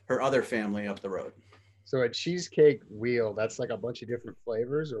over her other family up the road. so a cheesecake wheel, that's like a bunch of different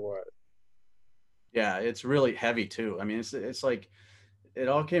flavors, or what? Yeah, it's really heavy too. I mean, it's like it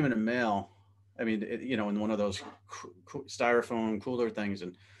all came in a mail. I mean, you know, in one of those styrofoam cooler things,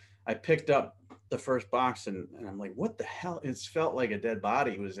 and I picked up the first box, and I'm like, what the hell? It's felt like a dead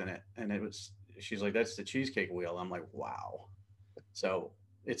body was in it, and it was. She's like, that's the cheesecake wheel. I'm like, wow. So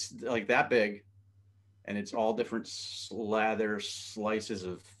it's like that big, and it's all different slather slices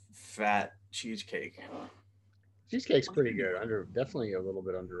of fat cheesecake. Cheesecake's pretty good. Definitely a little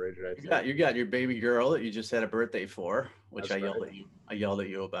bit underrated, I think. You got your baby girl that you just had a birthday for, which That's right. I yelled at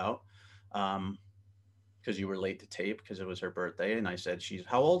you about, because you were late to tape because it was her birthday, and I said she's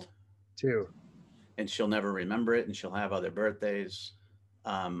how old, Two. and she'll never remember it, and she'll have other birthdays.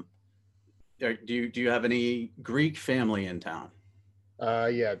 Um, do you have any Greek family in town?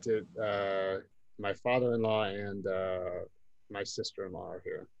 Yeah. My father-in-law and my sister-in-law are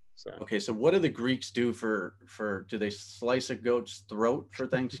here. So. Okay, so what do the Greeks do for do they slice a goat's throat for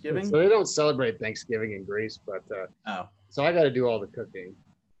Thanksgiving? So they don't celebrate Thanksgiving in Greece, but Oh, so I got to do all the cooking.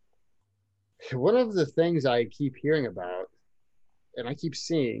 One of the things I keep hearing about, and I keep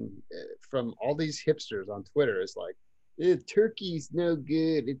seeing from all these hipsters on Twitter, is like, turkey's no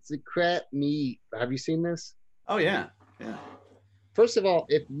good. It's a crap meat. Have you seen this? oh yeah, yeah. First of all,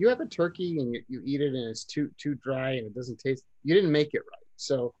 if you have a turkey and you eat it and it's too dry and it doesn't taste, you didn't make it right.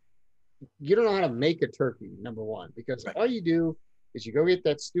 So you don't know how to make a turkey, number one, because Right. all you do is you go get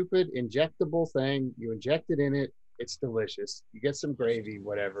that stupid injectable thing, you inject it in it, it's delicious. You get some gravy,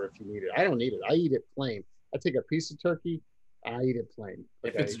 whatever, if you need it. I don't need it. I eat it plain. I take a piece of turkey, I eat it plain.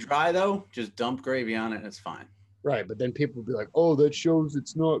 If Okay. it's dry though, just dump gravy on it and it's fine. Right. But then people will be like, oh, that shows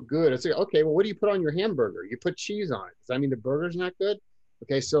it's not good. I say, okay, well, what do you put on your hamburger? You put cheese on it. Does that mean the burger's not good?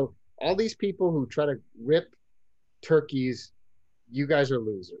 Okay. So all these people who try to rip turkeys, you guys are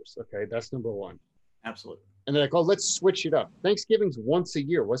losers. Okay. That's number one. Absolutely. And they're like, oh, let's switch it up. Thanksgiving's once a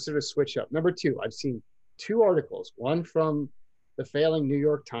year. What's there to switch up? Number two, I've seen two articles, one from the failing New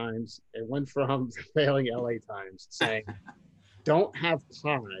York Times and one from the failing LA Times saying, don't have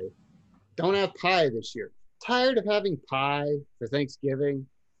pie Don't have pie this year. Tired of having pie for Thanksgiving?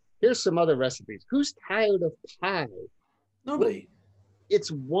 Here's some other recipes. Who's tired of pie? Well, Nobody. it's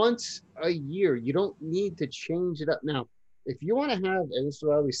once a year. You don't need to change it up. Now, if you want to have, and this is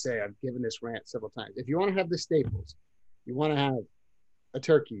what I always say, I've given this rant several times. If you want to have the staples, you want to have a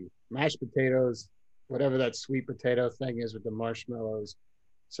turkey, mashed potatoes, whatever that sweet potato thing is with the marshmallows,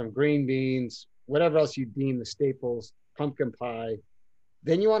 some green beans, whatever else you deem the staples, pumpkin pie.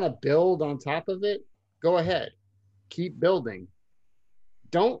 Then you want to build on top of it. Go ahead, keep building.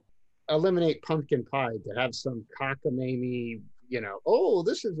 Don't eliminate pumpkin pie to have some cockamamie, oh,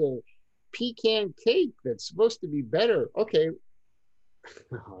 this is a pecan cake that's supposed to be better. Okay.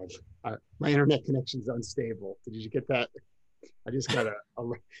 My internet connection's unstable. Did you get that? I just got an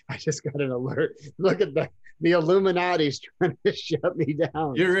alert. Look at the Illuminati's trying to shut me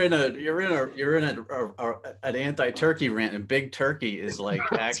down. You're in an anti-turkey rant, and Big Turkey is like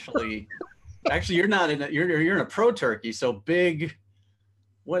actually you're not in you're in a pro turkey. So Big,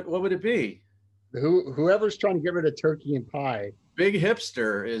 what would it be? Whoever's trying to get rid of turkey and pie. Big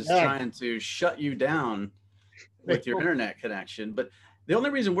Hipster is trying to shut you down with your internet connection. But the only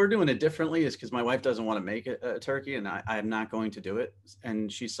reason we're doing it differently is because my wife doesn't want to make a turkey, and I am not going to do it.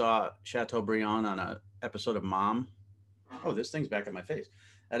 And she saw Chateaubriand on an episode of Mom. Oh, this thing's back in my face.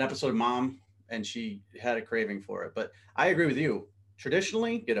 An episode of Mom, and she had a craving for it. But I agree with you.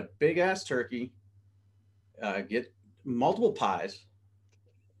 Traditionally, get a big ass turkey, get multiple pies,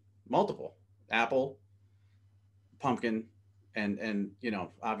 multiple apple, pumpkin, and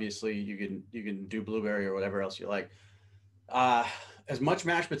obviously you can do blueberry or whatever else you like. As much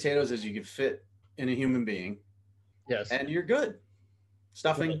mashed potatoes as you can fit in a human being. Yes. And you're good.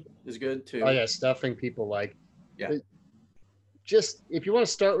 Stuffing is good too. Oh yeah, stuffing people like. Yeah. Just if you want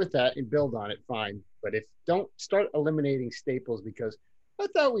to start with that and build on it, fine. But don't start eliminating staples because I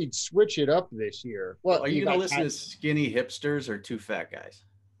thought we'd switch it up this year. Well, are you going to listen to skinny hipsters or two fat guys?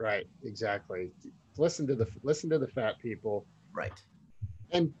 Right. Exactly. Listen to the fat people. Right.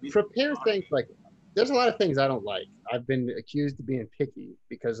 And prepare things like. There's a lot of things I don't like. I've been accused of being picky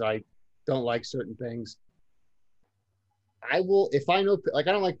because I don't like certain things. I will, if I know, like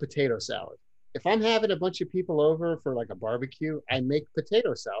I don't like potato salad. If I'm having a bunch of people over for like a barbecue, I make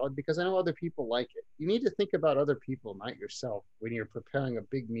potato salad because I know other people like it. You need to think about other people, not yourself, when you're preparing a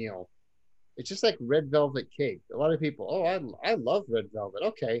big meal. It's just like red velvet cake. A lot of people, oh, I love red velvet.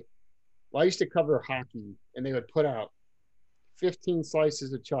 Okay. Well, I used to cover hockey and they would put out 15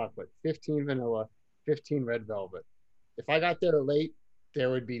 slices of chocolate, 15 vanilla, 15 red velvet. If I got there late,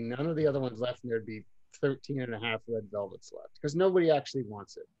 there would be none of the other ones left, and there'd be 13 and a half red velvets left because nobody actually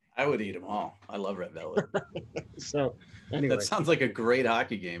wants it. I would eat them all. I love red velvet. So anyway. That sounds like a great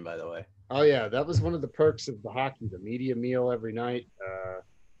hockey game, by the way. Oh yeah, that was one of the perks of the hockey, the media meal every night.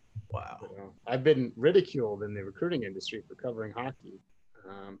 Wow. I've been ridiculed in the recruiting industry for covering hockey.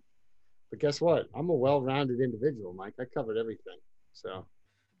 But guess what? I'm a well-rounded individual, Mike. I covered everything. So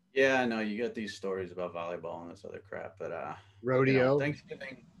yeah, I know you got these stories about volleyball and this other crap, but rodeo.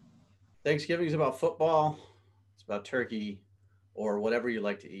 Thanksgiving is about football. It's about turkey or whatever you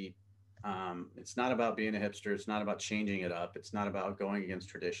like to eat. It's not about being a hipster. It's not about changing it up. It's not about going against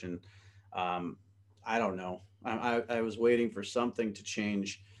tradition. I don't know. I was waiting for something to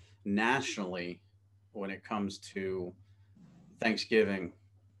change nationally when it comes to Thanksgiving,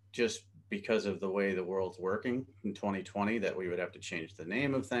 just because of the way the world's working in 2020, that we would have to change the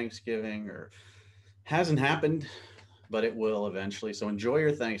name of Thanksgiving, or hasn't happened, but it will eventually. So enjoy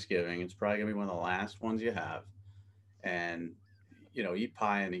your Thanksgiving. It's probably gonna be one of the last ones you have, and eat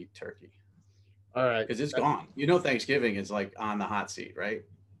pie and eat turkey. All right. Because it's gone. Thanksgiving is like on the hot seat, right?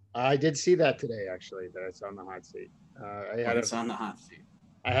 I did see that today, actually, that it's on the hot seat. It's on the hot seat.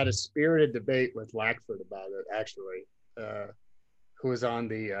 I had a spirited debate with Lackford about it, actually, who was on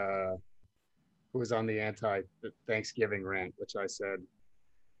the anti-Thanksgiving rant, which I said,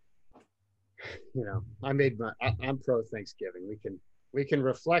 I'm pro Thanksgiving. We can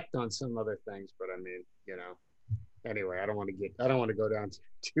reflect on some other things, but I mean, anyway, I don't want to go down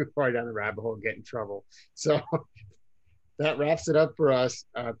too far down the rabbit hole and get in trouble. So that wraps it up for us.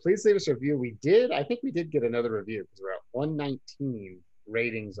 Please leave us a review. I think we did get another review because we're at 119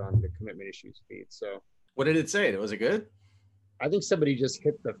 ratings on the Commitment Issues feed. So what did it say? Was it good? I think somebody just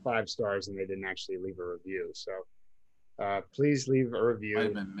hit the 5 stars and they didn't actually leave a review. So please leave a review. Might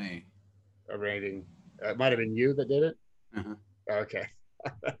have been me. A rating. It might have been you that did it. Uh-huh. Okay.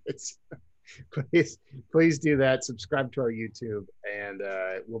 please do that. Subscribe to our YouTube, and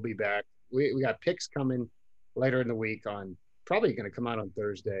we'll be back. We got picks coming later in the week on, probably going to come out on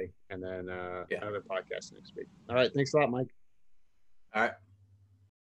Thursday, and then another podcast next week. All right. Thanks a lot, Mike. All right.